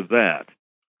agree to that.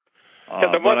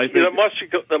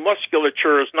 The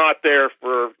musculature is not there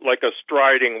for like a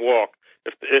striding walk.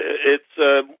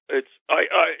 I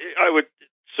would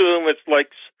assume it's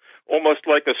like almost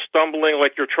like a stumbling,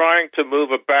 like you're trying to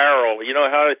move a barrel. You know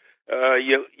how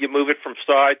you move it from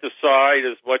side to side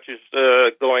as much as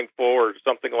going forward,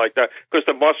 something like that, because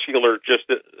the muscular just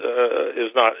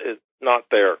is not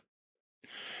there.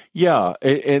 Yeah,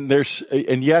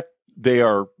 and yet they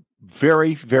are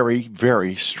very, very,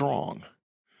 very strong.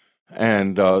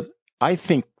 And I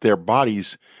think their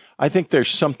bodies, I think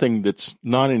there's something that's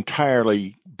not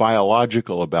entirely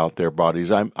biological about their bodies.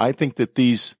 I think that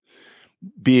these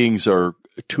beings are,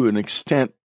 to an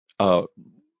extent,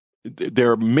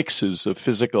 they're mixes of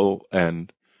physical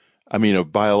and,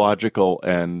 of biological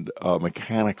and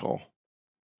mechanical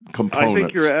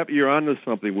components. I think you're onto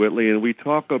something, Whitley, and we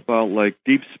talk about like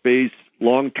deep space,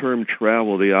 long-term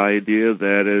travel, the idea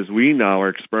that as we now are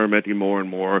experimenting more and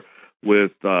more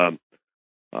with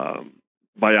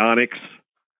bionics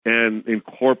and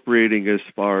incorporating as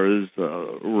far as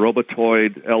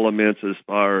robotoid elements, as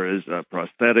far as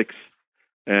prosthetics,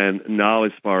 and now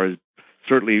as far as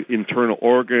certainly internal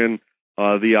organ,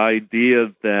 the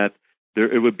idea that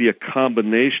it would be a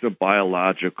combination of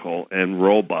biological and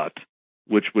robot,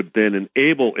 which would then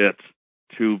enable it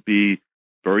to be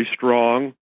very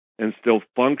strong and still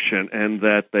function, and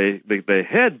that the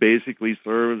head basically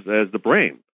serves as the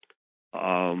brain.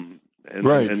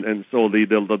 Right. And so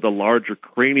the larger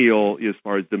cranial, as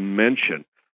far as dimension,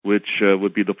 which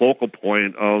would be the focal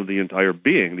point of the entire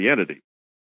being, the entity.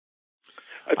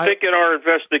 I think in our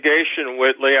investigation,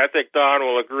 Whitley, I think Don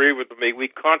will agree with me, we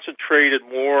concentrated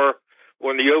more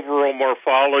on the overall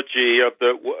morphology of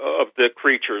the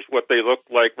creatures, what they look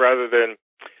like, rather than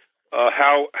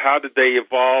how did they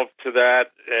evolve to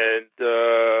that,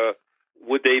 and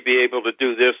would they be able to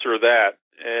do this or that?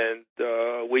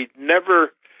 And we never,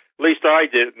 at least I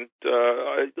didn't,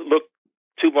 look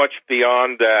too much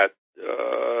beyond that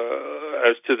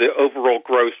as to the overall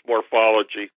gross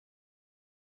morphology.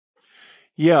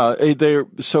 Yeah,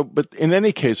 but in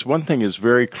any case, one thing is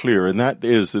very clear, and that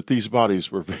is that these bodies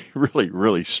were really,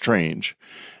 really strange.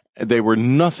 They were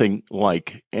nothing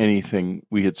like anything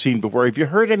we had seen before. Have you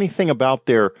heard anything about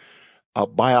their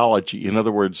biology? In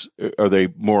other words, are they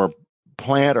more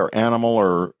plant or animal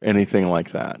or anything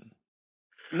like that?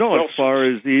 No, as far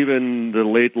as even the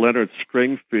late Leonard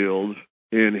Stringfield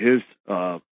in his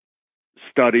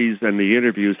studies and the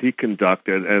interviews he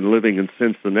conducted, and living in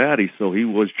Cincinnati, so he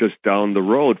was just down the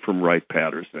road from Wright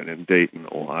Patterson in Dayton,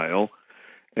 Ohio,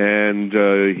 and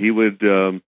he would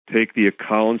take the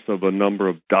accounts of a number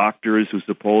of doctors who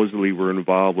supposedly were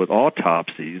involved with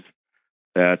autopsies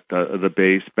at the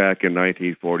base back in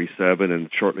 1947 and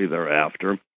shortly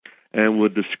thereafter, and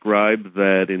would describe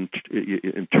that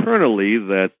internally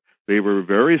that they were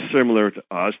very similar to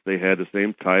us. They had the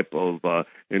same type of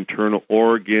internal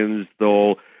organs,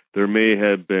 though there may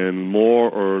have been more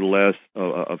or less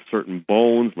of certain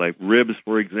bones, like ribs,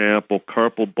 for example,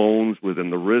 carpal bones within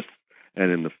the wrists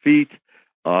and in the feet.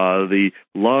 The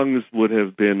lungs would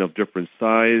have been of different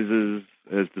sizes,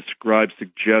 as described,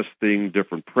 suggesting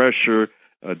different pressure,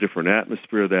 different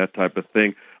atmosphere, that type of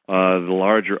thing. The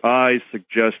larger eyes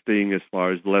suggesting as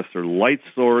far as lesser light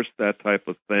source, that type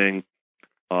of thing.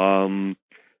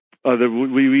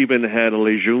 We even had a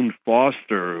Lejeune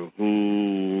Foster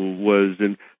who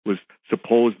was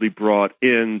supposedly brought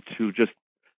in to just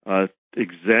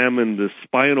examine the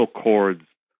spinal cords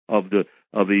of the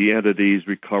entities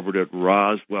recovered at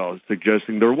Roswell,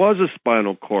 suggesting there was a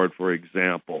spinal cord, for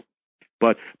example.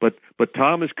 But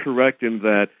Tom is correct in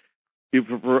that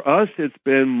for us it's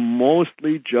been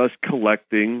mostly just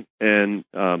collecting and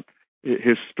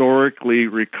historically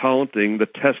recounting the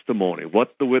testimony,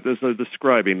 what the witnesses are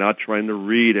describing, not trying to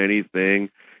read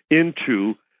anything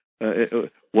into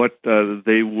what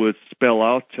they would spell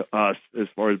out to us, as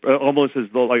far as almost as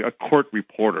though like a court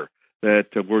reporter,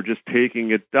 that we're just taking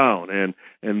it down and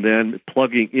then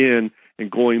plugging in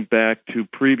and going back to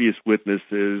previous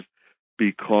witnesses,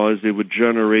 because it would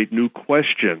generate new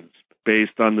questions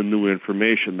based on the new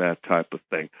information, that type of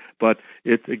thing. But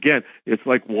it's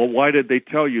like, well, why did they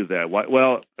tell you that? Why?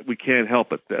 Well, we can't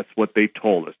help it. That's what they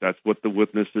told us. That's what the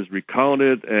witnesses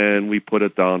recounted, and we put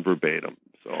it down verbatim.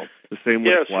 So the same way.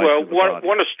 Yes, well,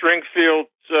 one of Stringfield's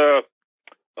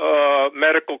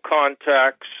medical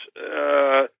contacts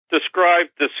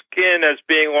described the skin as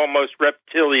being almost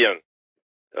reptilian.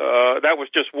 That was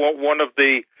just one of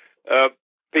the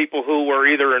people who were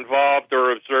either involved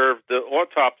or observed the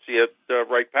autopsy at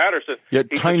Wright Patterson. Yeah,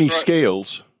 tiny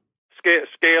scales.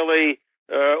 Scaly,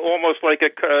 almost like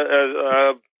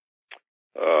I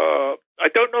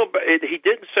don't know, but he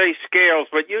didn't say scales,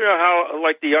 but you know how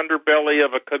like the underbelly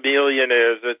of a chameleon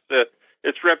is.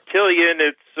 It's reptilian.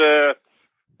 It's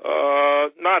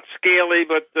not scaly,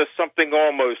 but something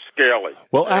almost scaly.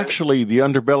 Well, actually, the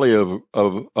underbelly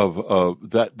of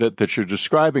that you're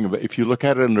describing, if you look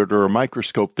at it under a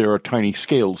microscope, there are tiny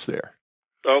scales there.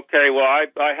 Okay, well, I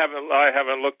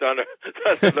haven't looked under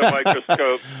the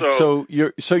microscope. So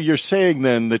you're saying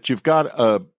then that you've got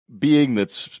a being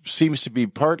that seems to be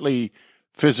partly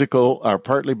physical or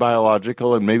partly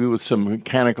biological, and maybe with some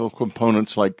mechanical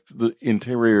components like the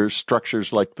interior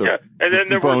structures, like the and then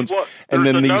the bones. And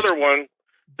then another one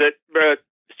that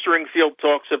Stringfield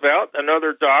talks about.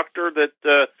 Another doctor that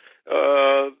they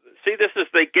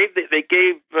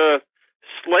gave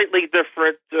slightly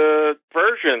different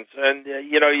versions, and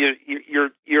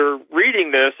you're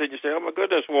reading this and you say, oh my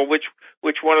goodness, well which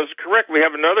one is correct? We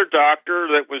have another doctor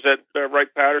that was at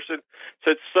Wright Patterson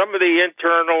said some of the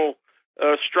internal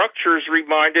structures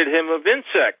reminded him of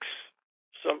insects,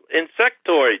 some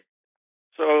insectoid.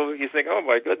 So you think, oh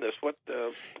my goodness, what?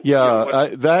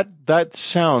 That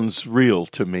sounds real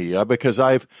to me because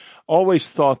I've always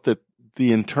thought that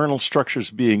the internal structures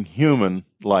being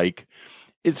human-like,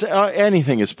 it's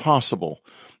anything is possible,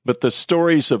 but the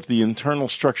stories of the internal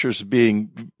structures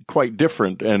being quite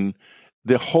different and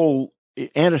the whole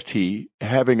entity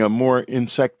having a more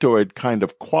insectoid kind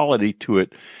of quality to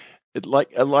it,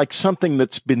 like something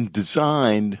that's been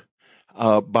designed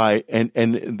by and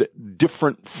the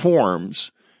different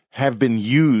forms have been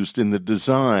used in the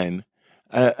design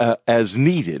as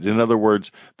needed. In other words,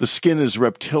 the skin is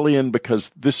reptilian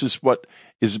because this is what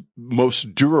is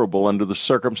most durable under the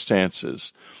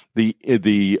circumstances. The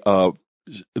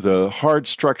hard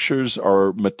structures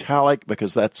are metallic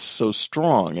because that's so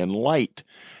strong and light.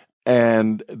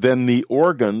 And then the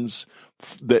organs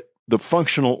the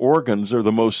functional organs are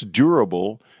the most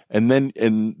durable, and then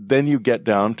you get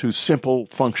down to simple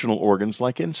functional organs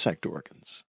like insect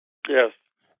organs. Yes.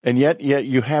 And yet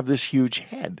you have this huge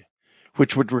head,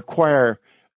 which would require,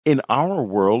 in our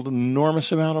world, an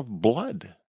enormous amount of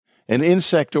blood. And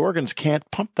insect organs can't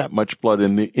pump that much blood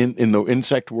in the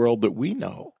insect world that we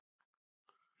know.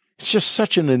 It's just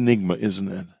such an enigma, isn't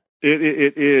it?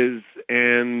 It is,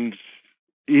 and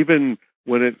even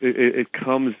when it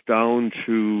comes down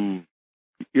to,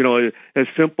 as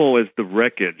simple as the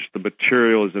wreckage, the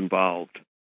materials involved,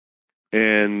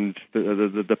 and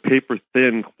the paper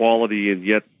thin quality, and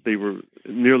yet they were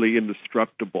nearly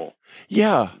indestructible.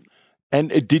 Yeah.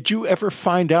 And did you ever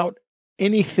find out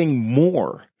anything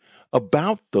more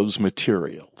about those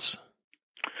materials?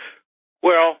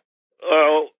 Well,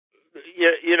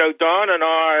 Don and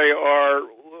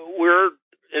we're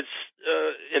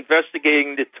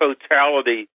investigating the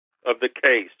totality of the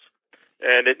case,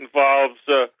 and it involves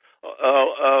a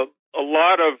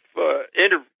lot of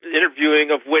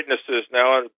interviewing of witnesses.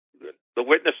 Now, the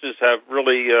witnesses have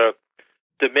really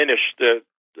diminished,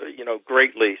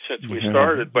 greatly since we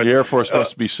started. But the Air Force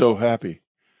must be so happy.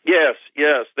 Yes,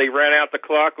 they ran out the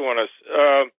clock on us.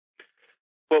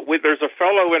 But there's a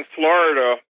fellow in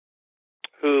Florida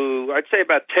who, I'd say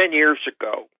about 10 years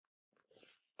ago,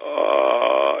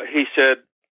 he said,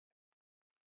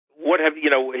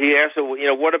 he asked,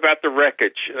 what about the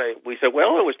wreckage? We said,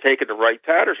 well, it was taken to Wright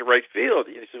Patterson, Wright Field.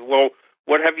 He said, well,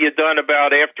 what have you done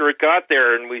about after it got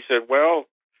there? And we said, well,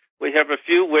 we have a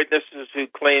few witnesses who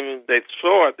claim they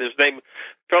saw it.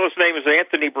 Fellow's name is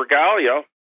Anthony Bragalia.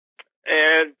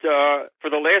 And for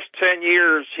the last 10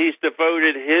 years, he's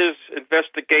devoted his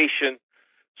investigation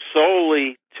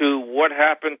solely to what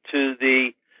happened to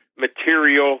the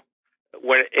material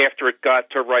after it got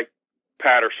to Wright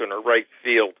Patterson or Wright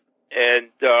Field. And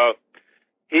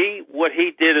what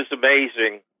he did is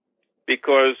amazing,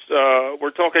 because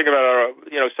we're talking about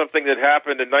something that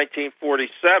happened in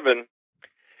 1947,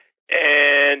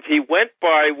 and he went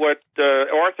by what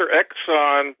Arthur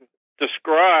Exxon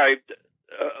described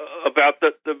about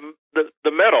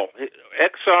the metal.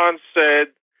 Exxon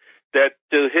said that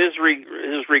to his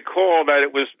recall that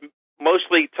it was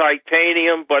mostly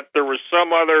titanium, but there was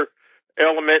some other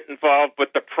element involved,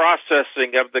 but the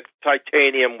processing of the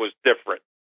titanium was different.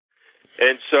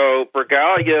 And so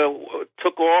Bragalia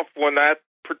took off on that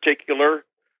particular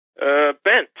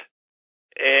bent,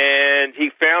 and he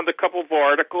found a couple of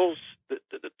articles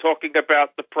talking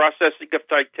about the processing of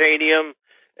titanium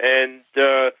and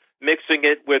mixing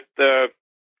it with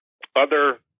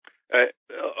other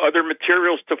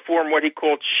materials to form what he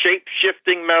called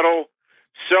shape-shifting metal,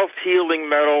 self-healing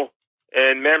metal,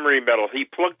 and memory metal. He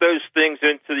plugged those things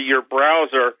into your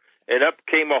browser, and up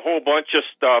came a whole bunch of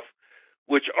stuff,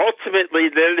 which ultimately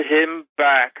led him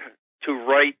back to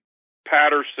Wright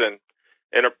Patterson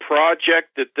and a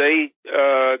project that they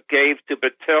gave to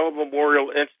Battelle Memorial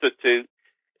Institute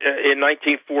in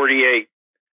 1948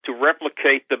 to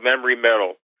replicate the memory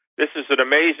metal. This is an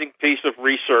amazing piece of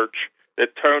research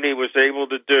that Tony was able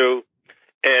to do,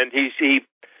 and he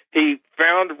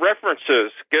found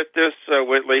references. Get this,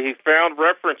 Whitley. He found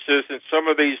references in some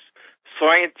of these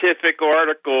scientific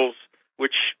articles,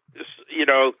 which, you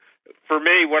know, for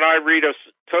me, when I read a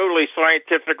totally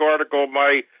scientific article,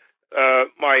 my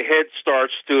head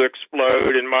starts to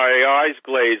explode and my eyes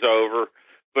glaze over.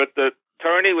 But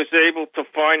Tony was able to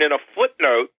find in a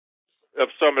footnote of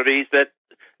some of these that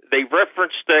they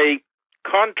referenced a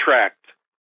contract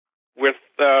with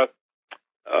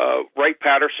Wright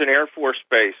Patterson Air Force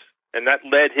Base, and that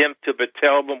led him to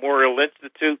Battelle Memorial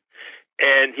Institute,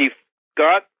 and he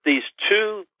got these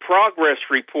two progress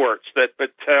reports that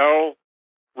Battelle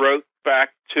wrote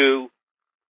back to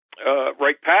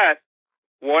Wright Pat,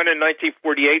 one in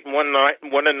 1948 and one in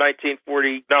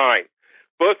 1949,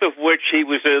 both of which he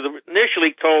was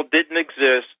initially told didn't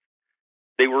exist.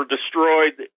 They were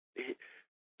destroyed.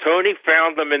 Tony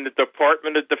found them in the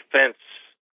Department of Defense,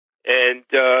 and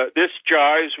this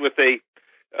jives with a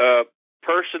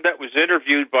person that was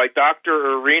interviewed by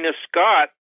Dr. Irena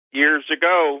Scott years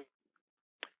ago.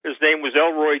 His name was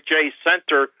Elroy J.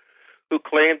 Center, who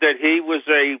claimed that he was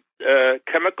a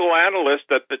chemical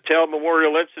analyst at the Battelle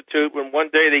Memorial Institute. When one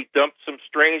day they dumped some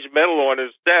strange metal on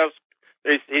his desk,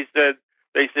 they said,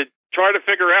 try to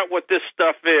figure out what this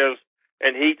stuff is,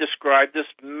 and he described this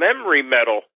memory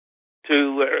metal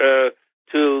to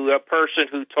a person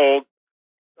who told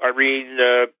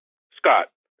Irena Scott.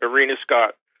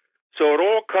 So it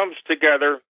all comes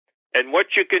together, and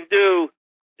what you can do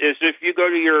is if you go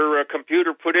to your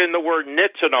computer, put in the word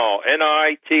nitinol,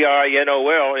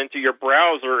 N-I-T-I-N-O-L, into your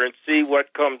browser and see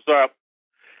what comes up.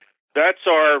 That's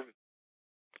our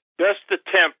best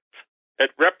attempt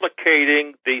at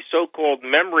replicating the so-called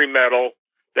memory metal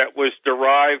that was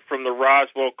derived from the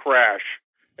Roswell crash.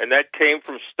 And that came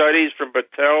from studies from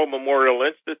Battelle Memorial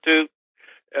Institute,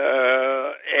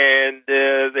 and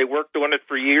they worked on it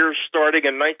for years, starting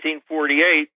in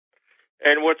 1948.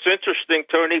 And what's interesting,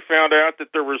 Tony found out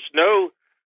that there was no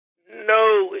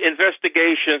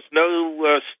investigations,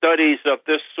 no studies of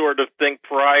this sort of thing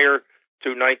prior to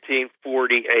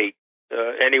 1948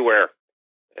 anywhere,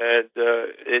 and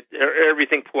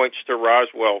everything points to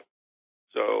Roswell.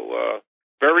 So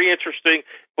very interesting.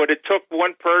 But it took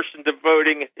one person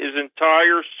devoting his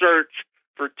entire search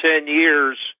for 10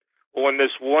 years on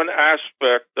this one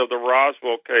aspect of the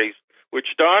Roswell case,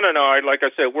 which Don and I, like I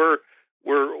said, we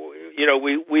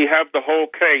have the whole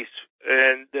case,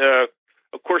 and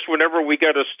of course, whenever we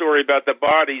get a story about the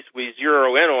bodies, we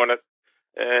zero in on it,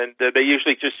 and they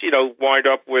usually just wind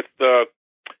up with the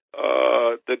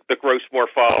gross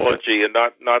morphology and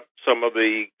not some of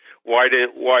the why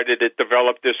did it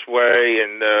develop this way,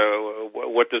 and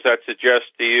what does that suggest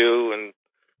to you, and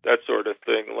that sort of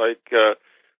thing.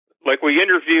 Like we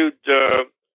interviewed.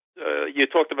 You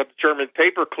talked about the German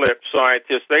paperclip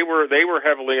scientists. They were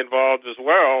heavily involved as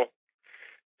well,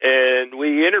 and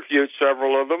we interviewed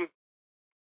several of them.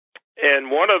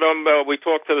 And one of them, we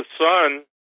talked to the son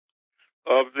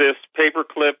of this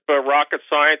paperclip rocket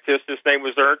scientist. His name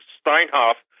was Ernst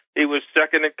Steinhoff. He was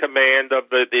second in command of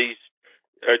these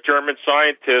German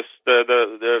scientists.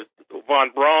 The von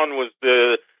Braun was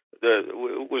the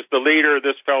leader.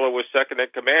 This fellow was second in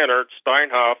command, Ernst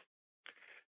Steinhoff.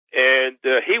 And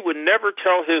he would never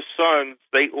tell his sons.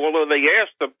 Although they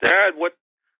asked him, "Dad, what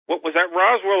was that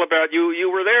Roswell about? You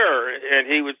were there," and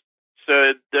he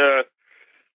said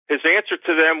his answer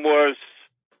to them was,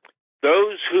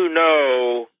 "Those who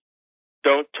know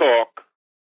don't talk,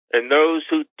 and those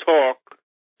who talk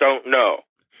don't know."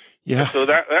 Yeah, so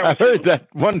that I've heard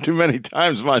that one too many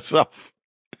times myself.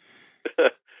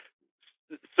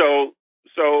 So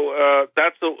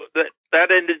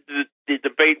that ended the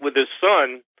debate with his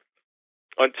son.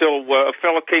 Until a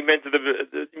fellow came into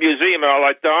the museum, and I'll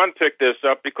let Don pick this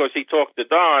up because he talked to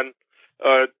Don,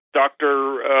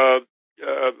 Dr.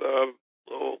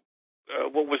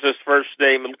 What was his first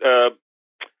name?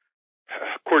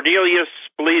 Cornelius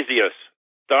Blesius.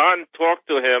 Don talked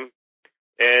to him,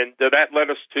 and that led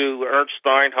us to Ernst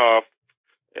Steinhoff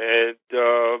and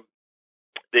the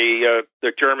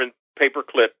German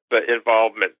paperclip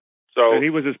involvement. And he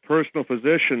was his personal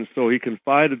physician, so he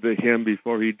confided to him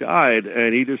before he died,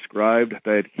 and he described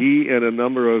that he and a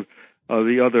number of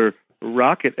the other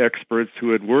rocket experts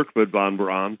who had worked with von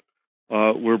Braun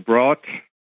were brought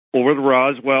over to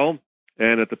Roswell,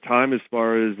 and at the time, as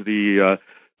far as the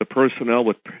personnel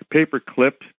with paper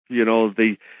clips,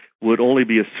 they would only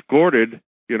be escorted,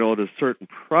 to certain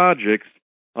projects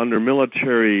under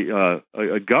military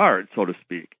guard, so to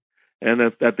speak. And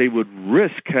that they would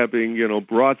risk having,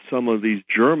 brought some of these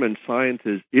German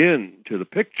scientists into the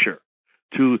picture.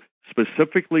 to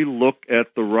specifically look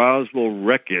at the Roswell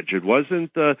wreckage. It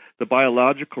wasn't the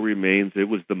biological remains, it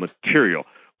was the material.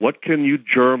 What can you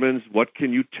Germans, what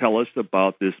can you tell us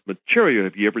about this material?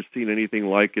 Have you ever seen anything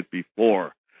like it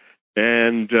before?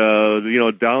 And,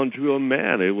 down to a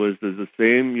man, it was the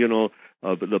same,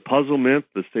 the puzzlement,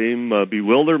 the same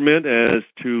bewilderment as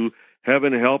to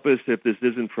heaven help us if this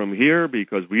isn't from here,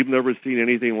 because we've never seen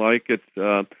anything like it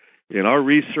in our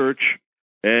research.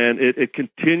 And it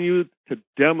continued to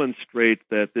demonstrate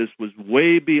that this was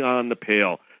way beyond the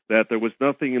pale, that there was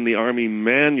nothing in the Army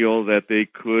manual that they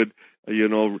could,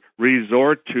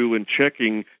 resort to in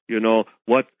checking,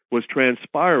 what was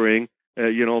transpiring,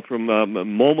 from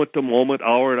moment to moment,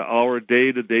 hour to hour,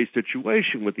 day to day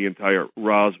situation with the entire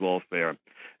Roswell affair.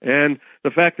 And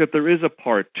the fact that there is a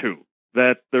part two,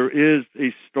 that there is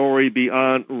a story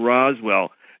beyond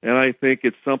Roswell. And I think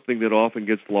it's something that often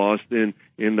gets lost in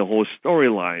the whole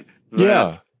storyline.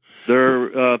 Yeah.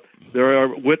 There are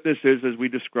witnesses, as we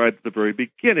described at the very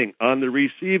beginning, on the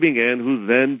receiving end who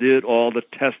then did all the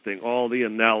testing, all the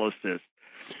analysis.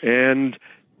 And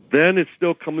then it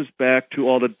still comes back to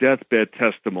all the deathbed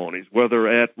testimonies, whether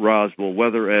at Roswell,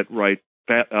 whether at Wright,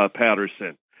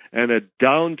 Patterson, and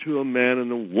down to a man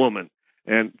and a woman.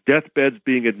 And deathbeds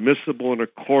being admissible in a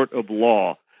court of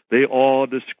law, they all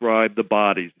describe the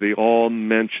bodies. They all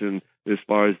mention as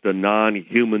far as the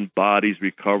non-human bodies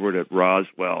recovered at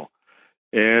Roswell.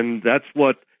 And that's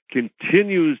what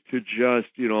continues to just,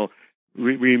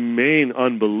 remain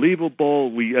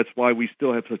unbelievable. That's why we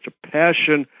still have such a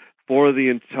passion for the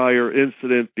entire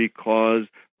incident, because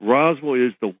Roswell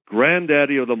is the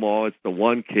granddaddy of them all. It's the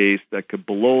one case that could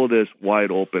blow this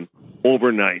wide open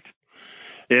overnight.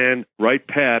 And Wright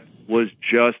Pat was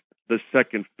just the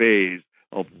second phase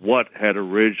of what had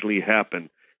originally happened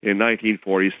in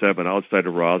 1947 outside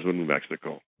of Roswell, New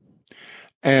Mexico.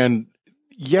 And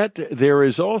yet there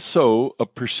is also a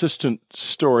persistent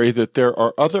story that there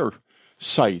are other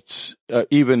sites.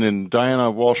 Even in Diana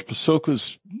Walsh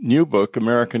Pasulka's new book,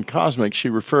 American Cosmic, she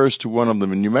refers to one of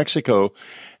them in New Mexico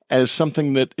as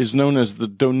something that is known as the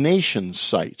donation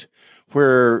site,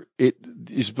 where it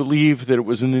is believed that it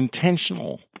was an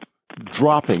intentional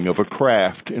dropping of a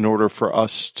craft in order for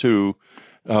us to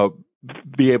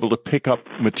be able to pick up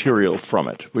material from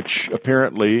it, which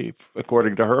apparently,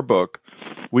 according to her book,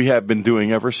 we have been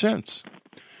doing ever since.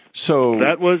 So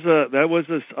that was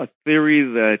a theory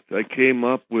that came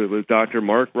up with Dr.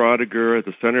 Mark Rodiger at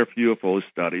the Center for UFO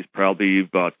Studies probably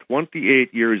about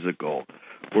 28 years ago,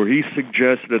 where he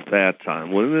suggested at that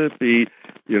time, wouldn't it be,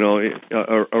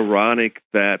 ironic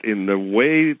that in the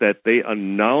way that they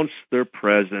announced their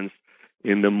presence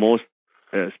in the most,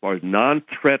 as far as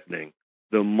non-threatening,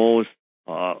 the most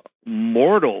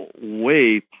mortal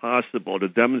way possible to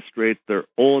demonstrate their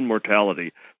own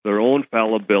mortality, their own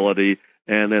fallibility,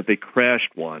 and that they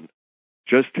crashed one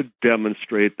just to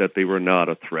demonstrate that they were not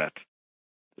a threat,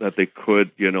 that they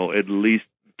could, at least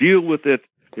deal with it.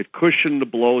 It cushioned the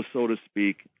blow, so to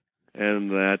speak,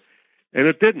 and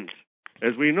it didn't,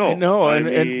 as we know. No,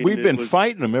 and we've been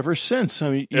fighting them ever since. I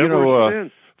mean,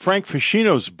 since. Frank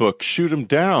Ficino's book, Shoot 'Em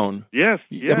Down. Yes.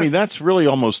 I mean, that's really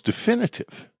almost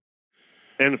definitive.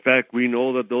 And in fact, we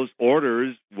know that those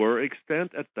orders were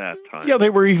extant at that time. Yeah,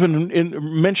 they were even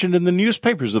mentioned in the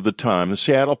newspapers of the time, the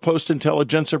Seattle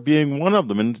Post-Intelligencer being one of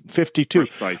them in 52.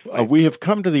 We have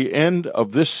come to the end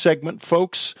of this segment,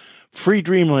 folks. Free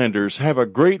Dreamlanders, have a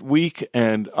great week,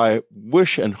 and I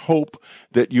wish and hope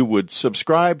that you would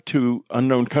subscribe to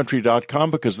unknowncountry.com,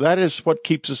 because that is what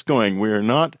keeps us going. We are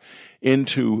not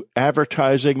into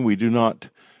advertising. We do not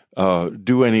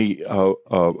do any of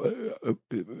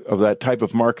that type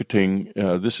of marketing.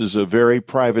 This is a very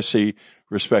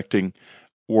privacy-respecting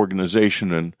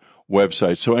organization and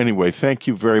website. So anyway, thank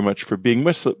you very much for being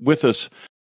with us.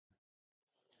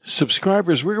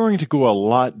 Subscribers, we're going to go a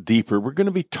lot deeper. We're going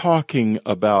to be talking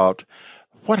about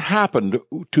what happened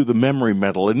to the memory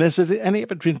metal, and has any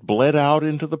of it been bled out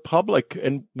into the public,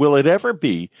 and will it ever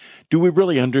be? Do we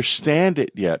really understand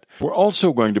it yet? We're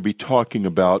also going to be talking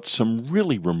about some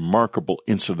really remarkable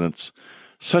incidents,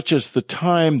 such as the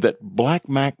time that Black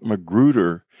Mac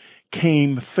Magruder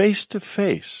came face to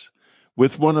face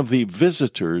with one of the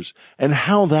visitors and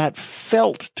how that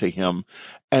felt to him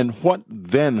and what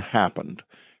then happened.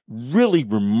 Really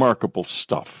remarkable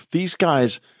stuff. These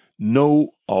guys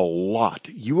know a lot.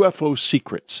 UFO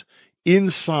secrets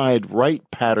inside Wright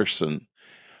Patterson.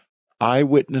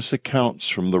 Eyewitness accounts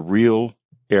from the real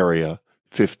Area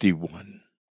 51.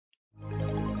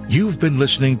 You've been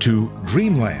listening to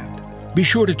Dreamland. Be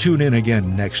sure to tune in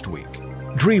again next week.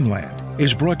 Dreamland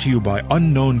is brought to you by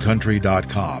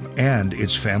unknowncountry.com and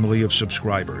its family of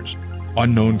subscribers.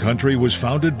 Unknown Country was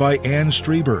founded by Ann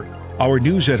Strieber. Our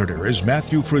news editor is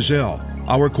Matthew Frizzell.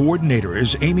 Our coordinator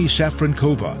is Amy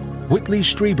Safrankova. Whitley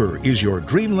Strieber is your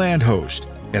Dreamland host,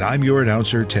 and I'm your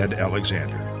announcer, Ted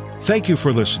Alexander. Thank you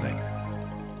for listening.